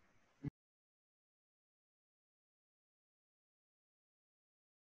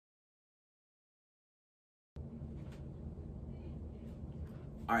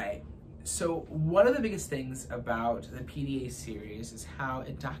 All right, so one of the biggest things about the PDA series is how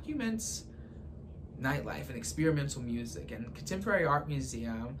it documents nightlife and experimental music, and Contemporary Art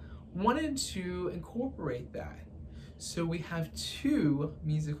Museum wanted to incorporate that. So we have 2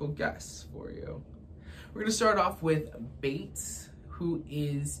 musical guests for you. We're gonna start off with Bates, who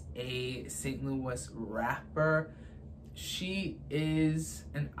is a St. Louis rapper. She is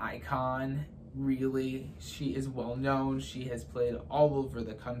an icon. Really, she is well known. She has played all over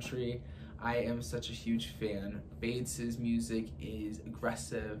the country. I am such a huge fan. Bates's music is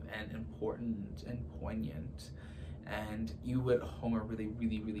aggressive and important and poignant, and you at home are really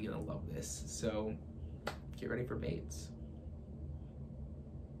gonna love this. So get ready for Bates.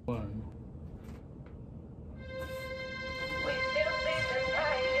 1.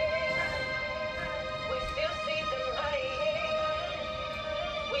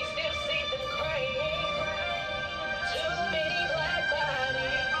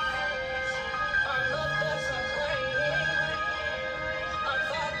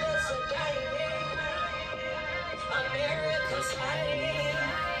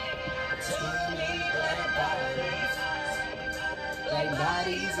 Like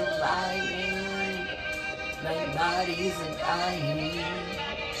bodies are lying, like bodies are dying.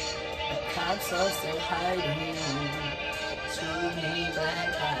 The cops are still hiding. Too many black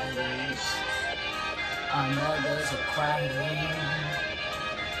bodies. Our mothers are crying.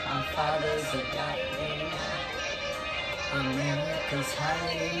 Our fathers are dying. America's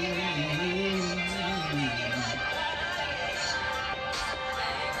hiding.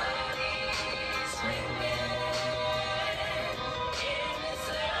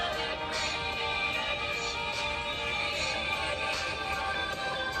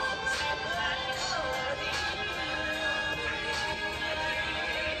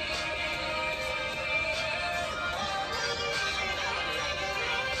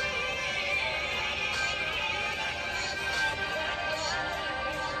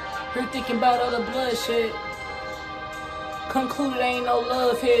 We're thinking about all the bloodshed. Concluded ain't no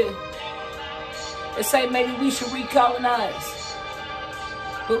love here. They say maybe we should recolonize,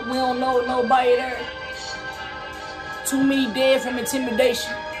 but we don't know nobody there. Too many dead from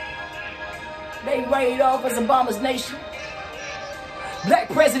intimidation. They raided off as Obama's nation. Black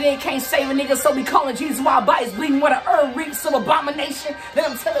president can't save a nigga, so we calling Jesus while bodies bleeding. What an earth reeks of abomination. Let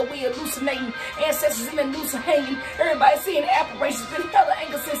them tell it we hallucinating. Ancestors in the noose are hanging. Everybody seeing the apparitions. Been hella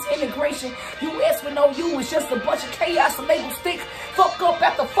anger since integration. U.S. with no U is just a bunch of chaos. A label stick. Fuck up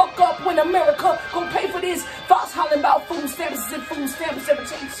after fuck up when America gon' pay for this. Fox hollering about food stamps and food stamps,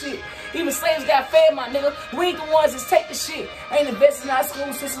 everything shit. Even slaves got fed, my nigga. We ain't the ones that take the shit. Ain't investing in our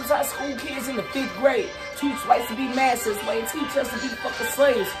school systems, our school kids in the 5th grade. Teach whites to be masters, while teach us to be fucking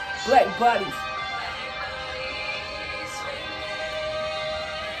slaves. Black bodies.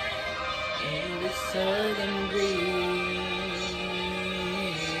 In the southern breeze.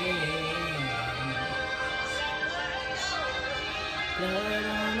 Blood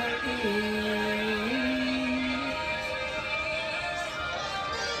on the ears.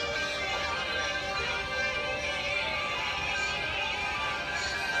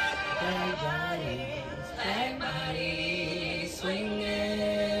 Black bodies swinging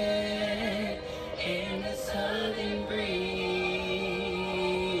in the southern breeze.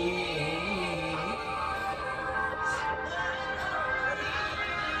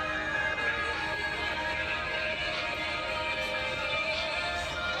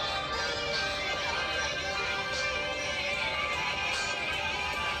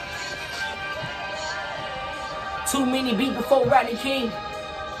 Too many beat before Rodney King.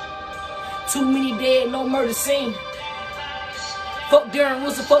 Too many dead, no murder scene. Fuck Darren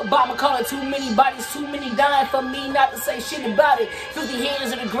Wilson, fuck Bob McCullough. Too many bodies, too many dying for me not to say shit about it. 50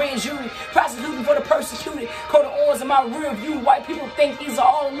 hands in the grand jury, prosecuting for the persecuted. Coat of arms in my rear view. White people think these are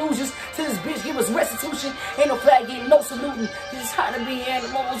all illusions. To this bitch, give us restitution. Ain't no flag getting, no saluting. You just had to be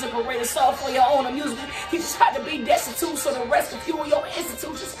animals and parade soft for your own amusement. You just had to be destitute so the rest can fuel your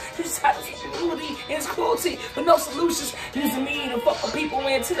institutions. You just had to see cruelty and its cruelty, but no solutions. Using me to fuck with people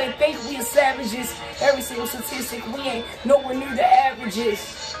until they think we are savages. Every single statistic, we ain't nowhere near the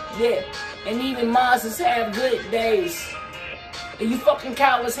averages. Yeah, and even monsters have good days. And you fucking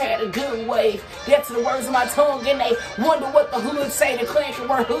cowards had a good wave. Death to the words of my tongue, and they wonder what the hoods say. The Klan can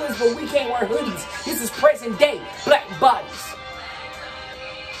wear hoods, but we can't wear hoodies. This is present day, black bodies.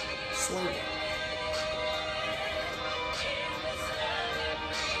 Swing it.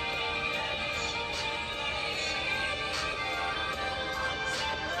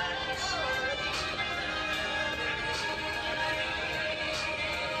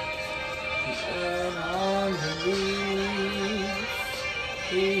 On the leaves.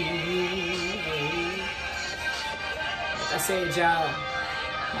 Like I said, y'all,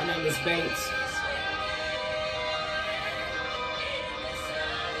 my name is Bates.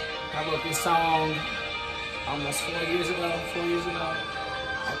 I wrote this song almost 4 years ago,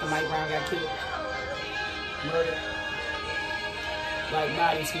 after Mike Brown got killed, murdered. Like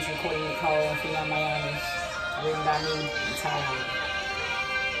Bodies, featuring Courtney Nicole and Female Miamis, written by me and Tyler.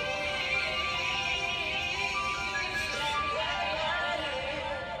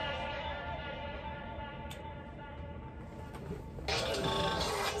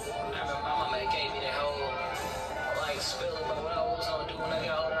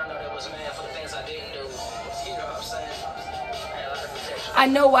 I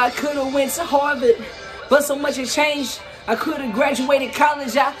know I could have went to Harvard, but so much has changed. I could have graduated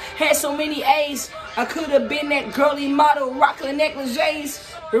college. I had so many A's. I could have been that girly model rocking negligees.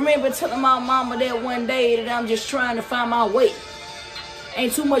 Remember telling my mama that one day that I'm just trying to find my way.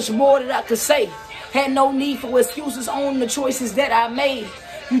 Ain't too much more that I could say. Had no need for excuses on the choices that I made.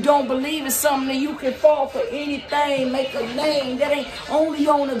 You don't believe in something, that you can fall for anything. Make a name that ain't only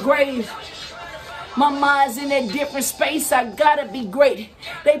on the grave. My mind's in a different space, I gotta be great.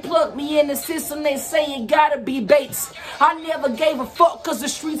 They plug me in the system, they say it gotta be Bates. I never gave a fuck cause the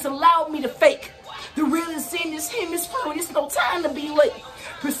streets allowed me to fake. The realest in this hemisphere, it's no time to be late.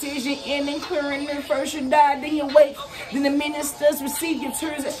 Precision in and clearing the first you die, then you wake. Then the ministers receive your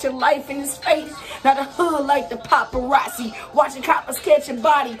tears, that's your life and it's fate. Not a hood like the paparazzi, watching coppers catching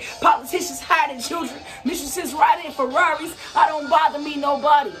body. Politicians hiding children, mistresses riding Ferraris. I don't bother me,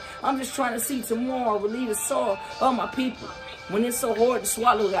 nobody. I'm just trying to see tomorrow, relieve the sorrow of my people. When it's so hard to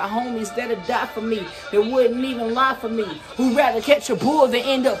swallow, got homies that'll die for me, that wouldn't even lie for me, who'd rather catch a bull than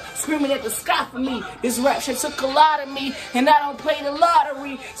end up screaming at the sky for me. This rap shit took a lot of me, and I don't play the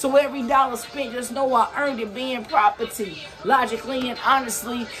lottery, so every dollar spent, just know I earned it being property. Logically and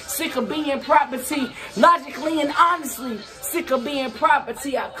honestly, sick of being property. Logically and honestly, sick of being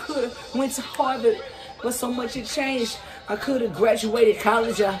property. I could've went to Harvard, but so much had changed. I could've graduated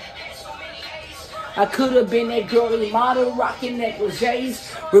college. I could have been that girly model rocking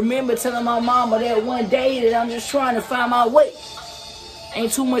negligees. Remember telling my mama that one day that I'm just trying to find my way.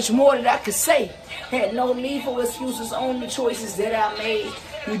 Ain't too much more that I could say. Had no need for excuses on the choices that I made.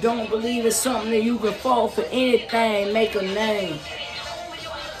 You don't believe in something that you can fall for anything, make a name.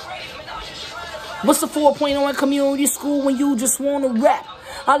 What's the 4.0 in community school when you just want to rap?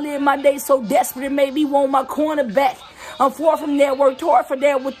 I live my day so desperate it made me want my corner back. I'm far from that, worked hard for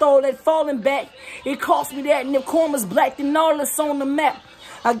that with all that falling back. It cost me that, and if karma's black, then all that's on the map.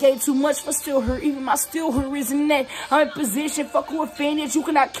 I gave too much for still hurt, even my still hurt isn't that. I'm in position, fuck who offended, you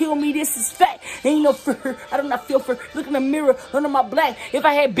cannot kill me, this is fact. Ain't no fear, I do not feel fear. Look in the mirror, under my black. If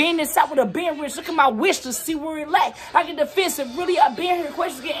I had been this, I would have been rich. Look at my wish to see where it lack. I get defensive, really, I've been here.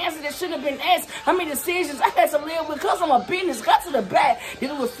 Questions get answered that should have been asked. I made decisions I had to live with, cause I'm a business. Got to the bad,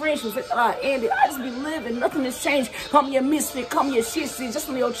 dealing with friendships that I ended. I just be living, nothing has changed. Call me a misfit, call me a shit shit. Just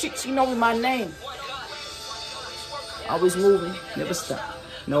from the old chick, she know me my name. Always moving, never stop.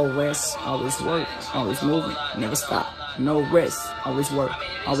 No rest, always work, always moving, never stop. No rest, always work,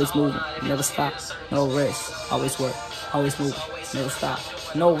 always moving, never stop. No rest, always work, always moving, never stop.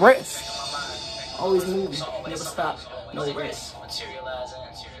 No rest, always moving, never stop. No rest.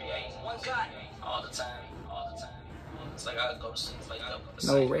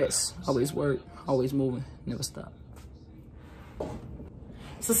 No rest, always work, always moving, never stop.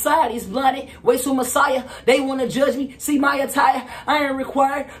 Society's blinded, waits for Messiah. They want to judge me, see my attire. I ain't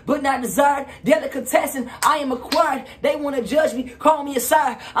required, but not desired. Delicatessen, I am acquired. They want to judge me, call me a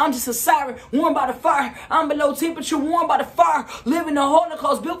sire. I'm just a siren, warmed by the fire. I'm below temperature, warmed by the fire. Living the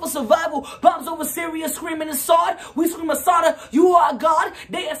Holocaust, built for survival. Bombs over Syria, screaming Assad. We scream Assad, you are God.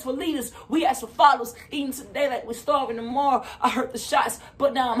 They ask for leaders, we ask for followers. Eating today like we're starving tomorrow. I heard the shots,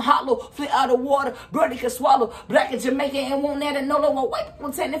 but now I'm hollow. Flit out of water, brother can swallow. Black and Jamaican and won't add a no longer white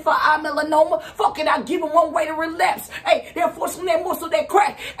people. Pretending for eye melanoma, fuck it, I give them one way to relapse. Hey, they're forcing that muscle, that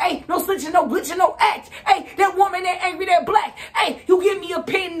crack. Hey, no snitching, no glitching, no act. Hey, that woman, that angry, that black. Hey, you give me a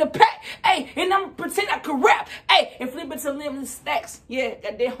pen in the pack. Hey, and I'm pretend I could rap. Hey, and flip it to limitless stacks. Yeah,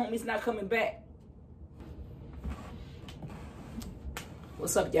 that dead homie's not coming back.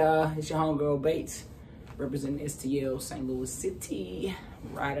 What's up, y'all? It's your homegirl Bates, representing STL, St. Louis City.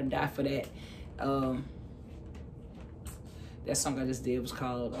 Ride or die for that. That song I just did was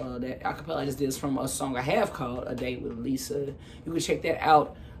called, that acapella I just did is from a song I have called A Date with Lisa. You can check that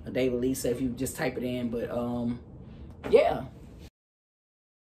out, A Date with Lisa, if you just type it in, but yeah.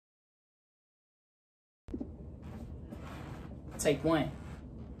 Take one.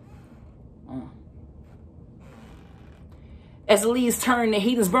 As the leaves turn, the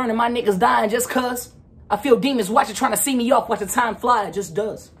heat is burning, my niggas dying just cuz. I feel demons watching, trying to see me off, watch the time fly, it just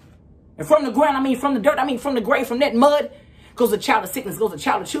does. And from the ground, I mean from the dirt, I mean from the grave, from that mud, goes a child of sickness, goes a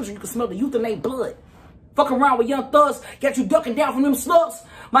child of children. You can smell the youth in their blood. Fuck around with young thugs, got you ducking down from them slugs.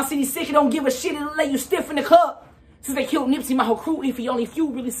 My city's sick, it don't give a shit, it'll lay you stiff in the club. Since they killed Nipsey, my whole crew, if he only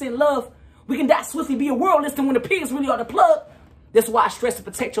few really send love. We can die swiftly, be a world listing when the pigs really are the plug. That's why I stress to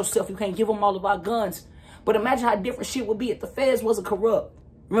protect yourself. You can't give them all of our guns. But imagine how different shit would be if the feds wasn't corrupt.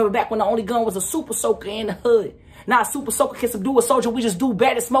 Remember back when the only gun was a super soaker in the hood. Now a super soaker can subdue a soldier, we just do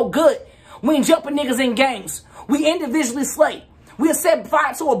bad and smoke good. We ain't jumping niggas in gangs. We individually slay. We'll set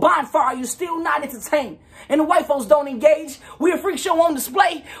fire to a bonfire, you still not entertained. And the white folks don't engage. We a freak show on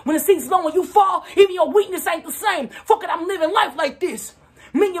display. When the seat's low and you fall, even your weakness ain't the same. Fuck it, I'm living life like this.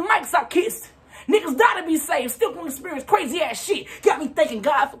 Me and your mics I kissed. Niggas die to be saved, still gonna experience crazy ass shit. Got me thanking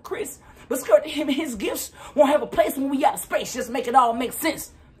God for Chris. But scared that him and his gifts won't have a place when we out of space. Just make it all make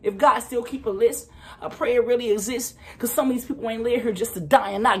sense. If God still keep a list, I pray it really exists. Cause some of these people ain't live here just to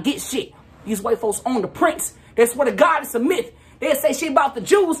die and not get shit. These white folks own the prince. They swear to God it's a myth. They'll say shit about the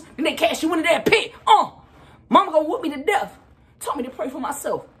Jews, then they cast you into that pit. Mama gonna whoop me to death. Told me to pray for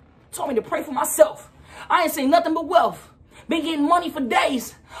myself. Told me to pray for myself. I ain't seen nothing but wealth. Been getting money for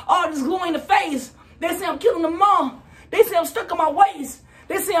days. All this glory in the face. They say I'm killing them all. They say I'm stuck in my ways.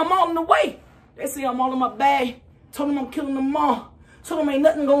 They say I'm all in the way. They say I'm all in my bag. Told them I'm killing them all. Told them ain't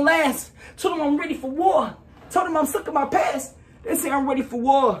nothing gonna last. Told them I'm ready for war. Told them I'm stuck in my past. They say I'm ready for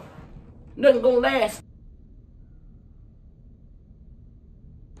war. Nothing gonna last.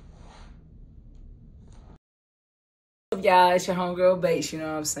 Y'all, it's your homegirl Bates, you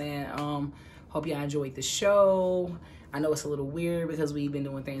know what I'm saying? Hope y'all enjoyed the show. I know it's a little weird because we've been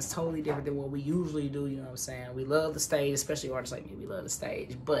doing things totally different than what we usually do, you know what I'm saying? We love the stage, especially artists like me, we love the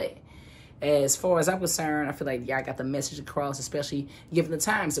stage. But as far as I'm concerned, I feel like y'all got the message across, especially given the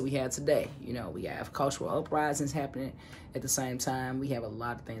times that we had today. You know, we have cultural uprisings happening at the same time. We have a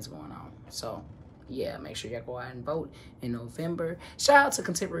lot of things going on. So, yeah, make sure y'all go out and vote in November. Shout out to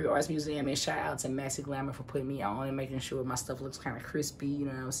Contemporary Arts Museum and shout out to Maxi Glamour for putting me on and making sure my stuff looks kind of crispy, you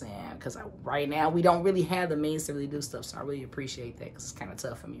know what I'm saying? Because right now, we don't really have the means to really do stuff, so I really appreciate that because it's kind of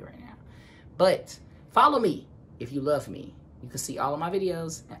tough for me right now. But follow me if you love me. You can see all of my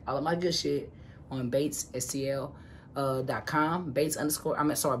videos and all of my good shit on BatesSTL.com,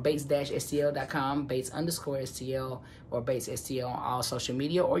 Bates-STL.com, Bates_STL, or Bates-STL on all social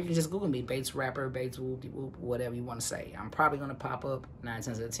media, or you can just Google me, Bates Rapper, Bates Whoop, whatever you want to say. I'm probably going to pop up 9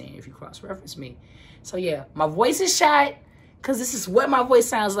 times out of 10 if you cross-reference me. So yeah, my voice is shot, because this is what my voice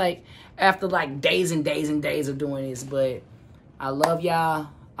sounds like after like days and days and days of doing this, but I love y'all.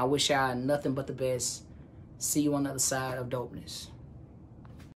 I wish y'all nothing but the best. See you on the other side of dopeness.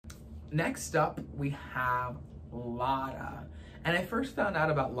 Next up, we have Lada. And I first found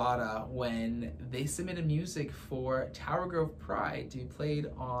out about Lada when they submitted music for Tower Grove Pride to be played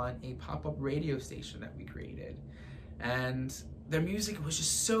on a pop-up radio station that we created. And their music was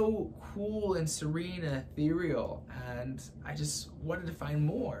just so cool and serene and ethereal, and I just wanted to find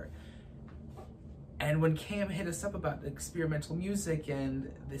more. And when Cam hit us up about experimental music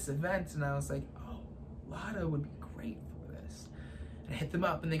and this event, and I was like, oh, Lada would be great for this. And I hit them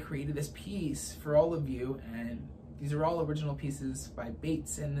up and they created this piece for all of you, and these are all original pieces by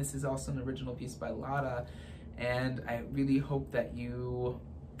Bates, and this is also an original piece by Lada, and I really hope that you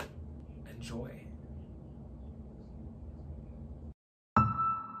enjoy.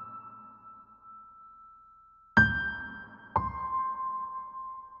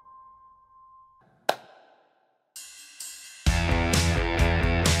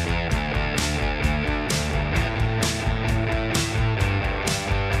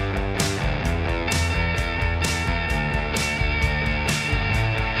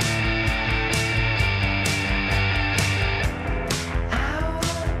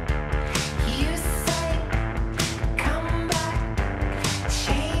 You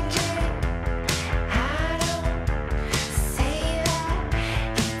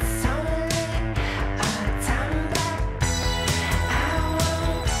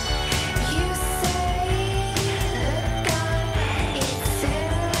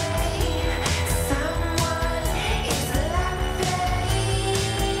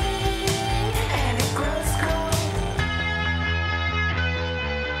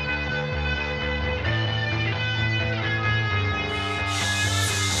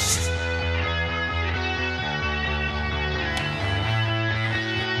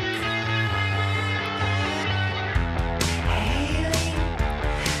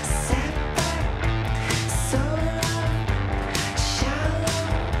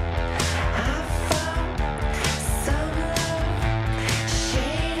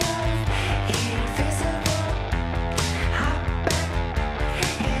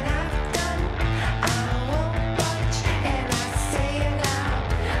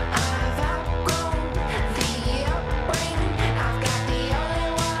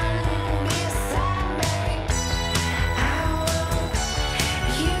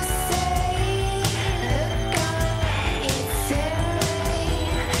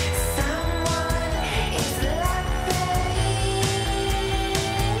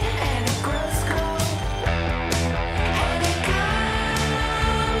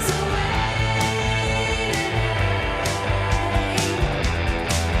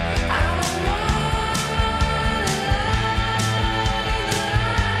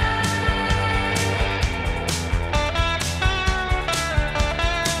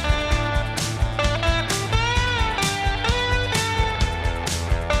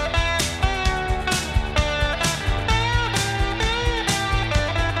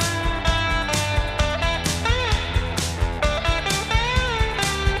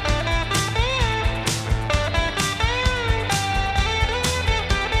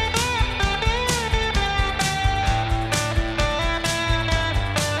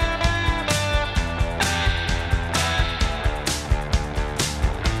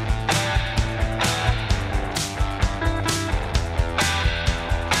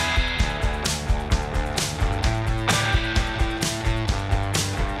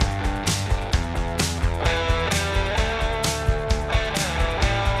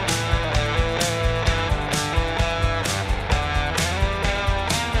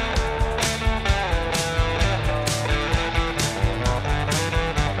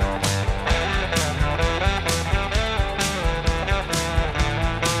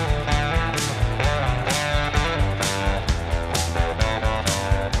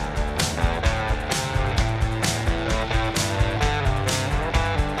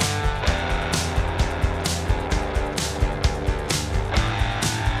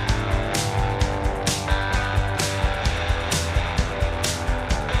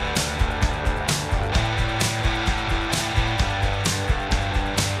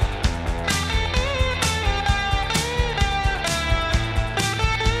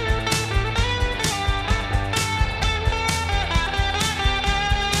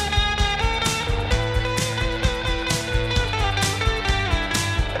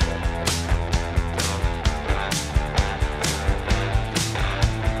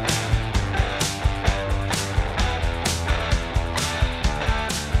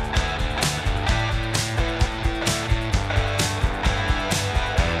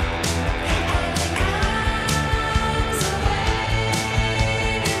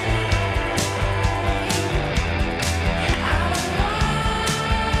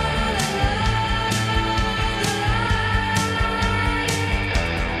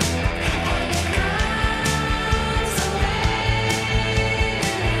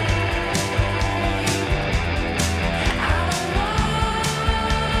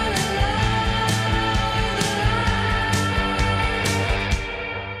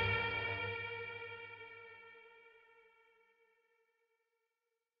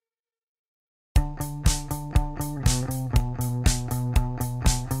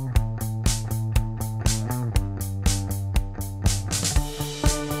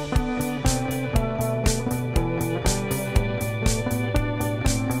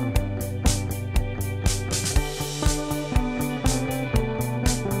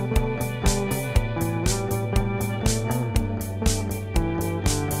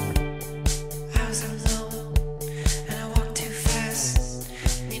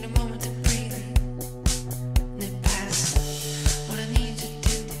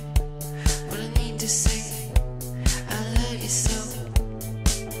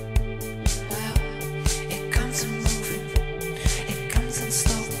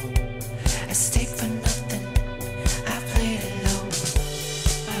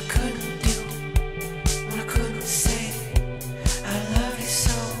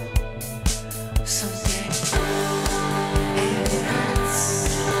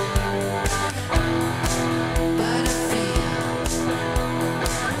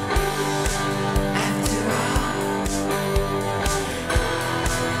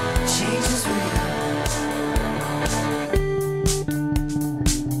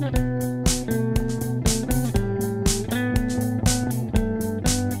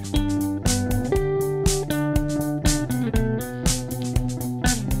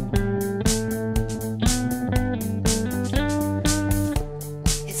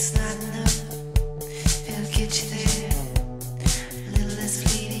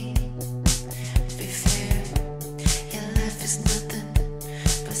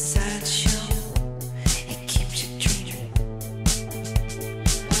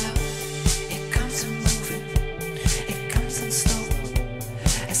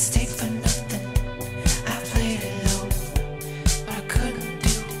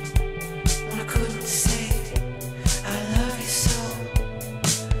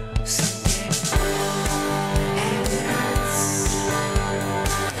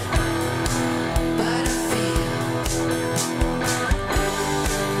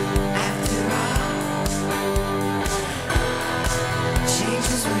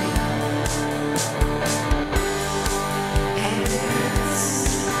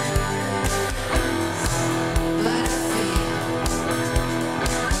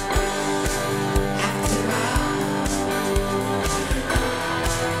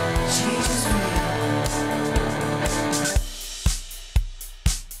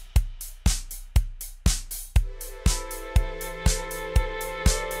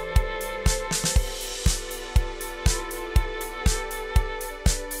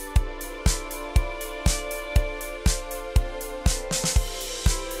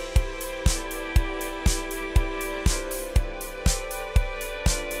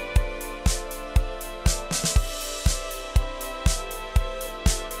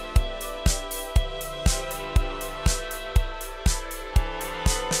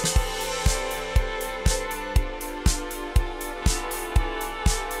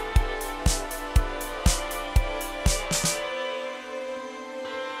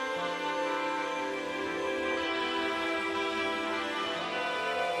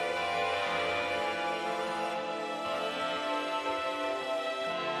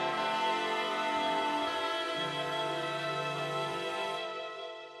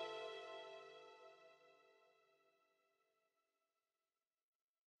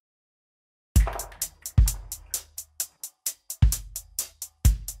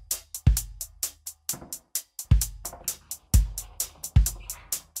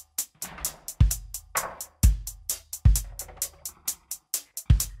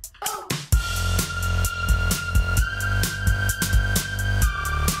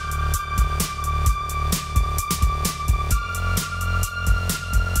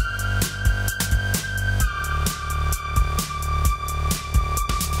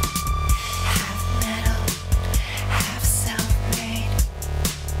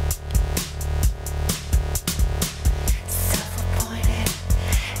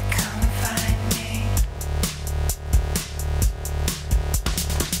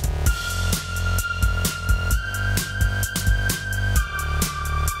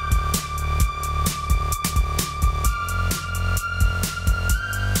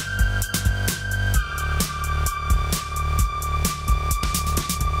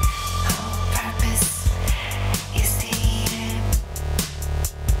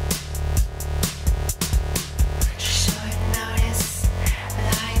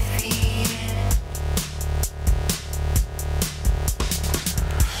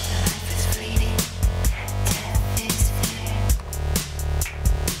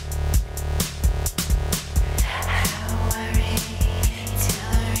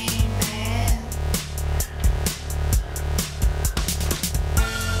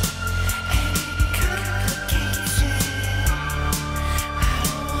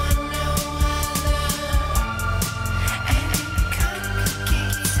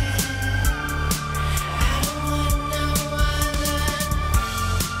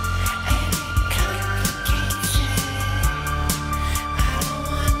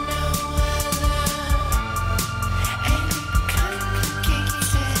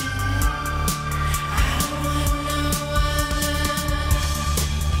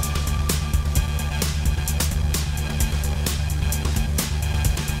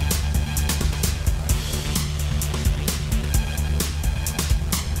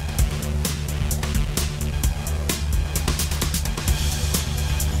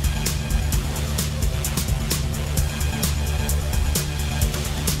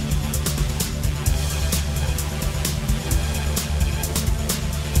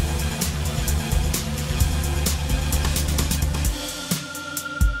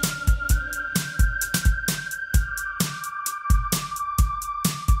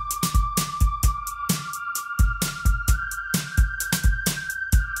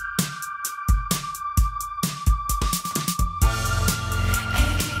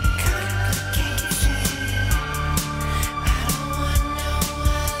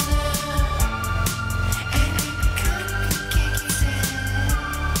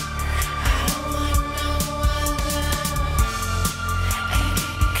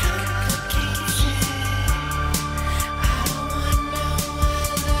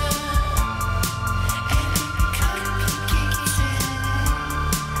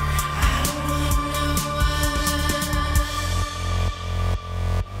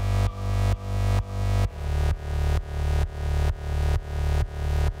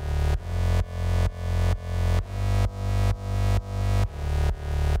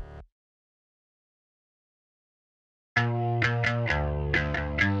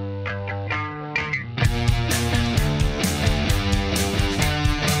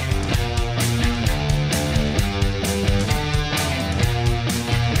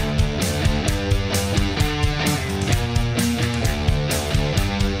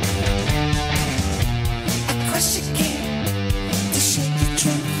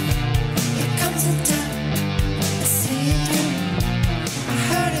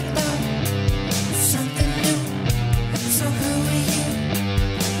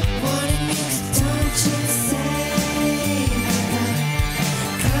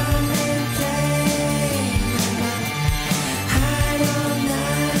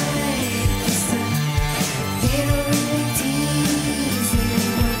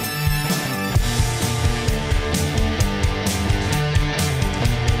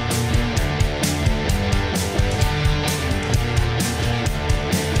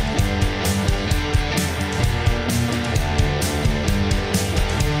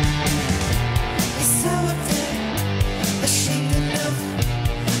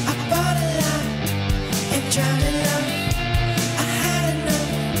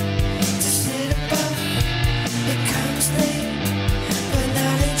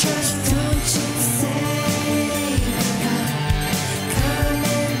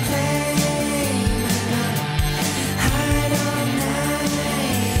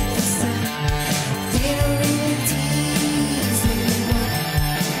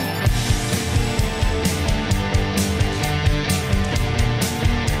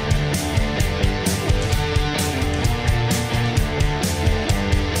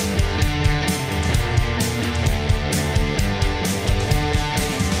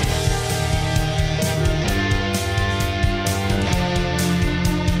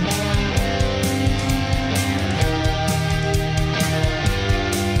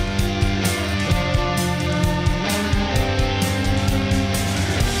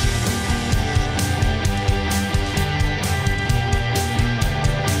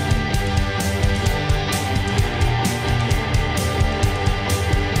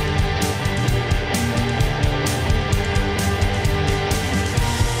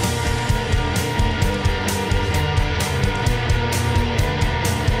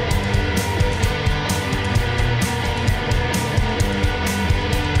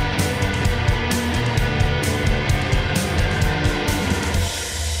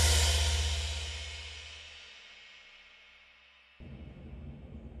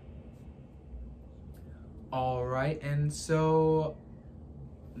All right, and so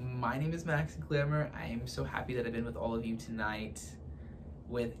my name is Maxi Glamour. I am so happy that I've been with all of you tonight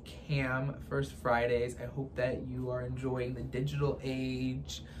with CAM First Fridays. I hope that you are enjoying the digital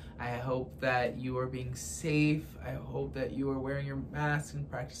age. I hope that you are being safe. I hope that you are wearing your mask and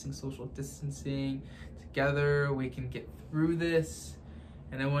practicing social distancing. Together we can get through this.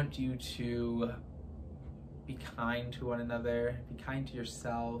 And I want you to be kind to one another, be kind to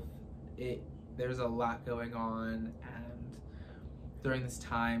yourself. There's a lot going on, and during this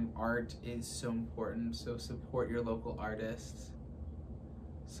time, art is so important. So support your local artists,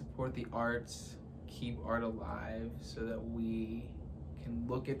 support the arts, keep art alive so that we can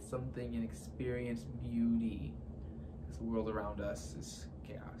look at something and experience beauty as the world around us is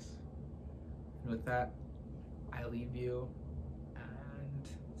chaos. And with that, I leave you and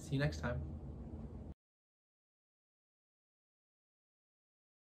see you next time.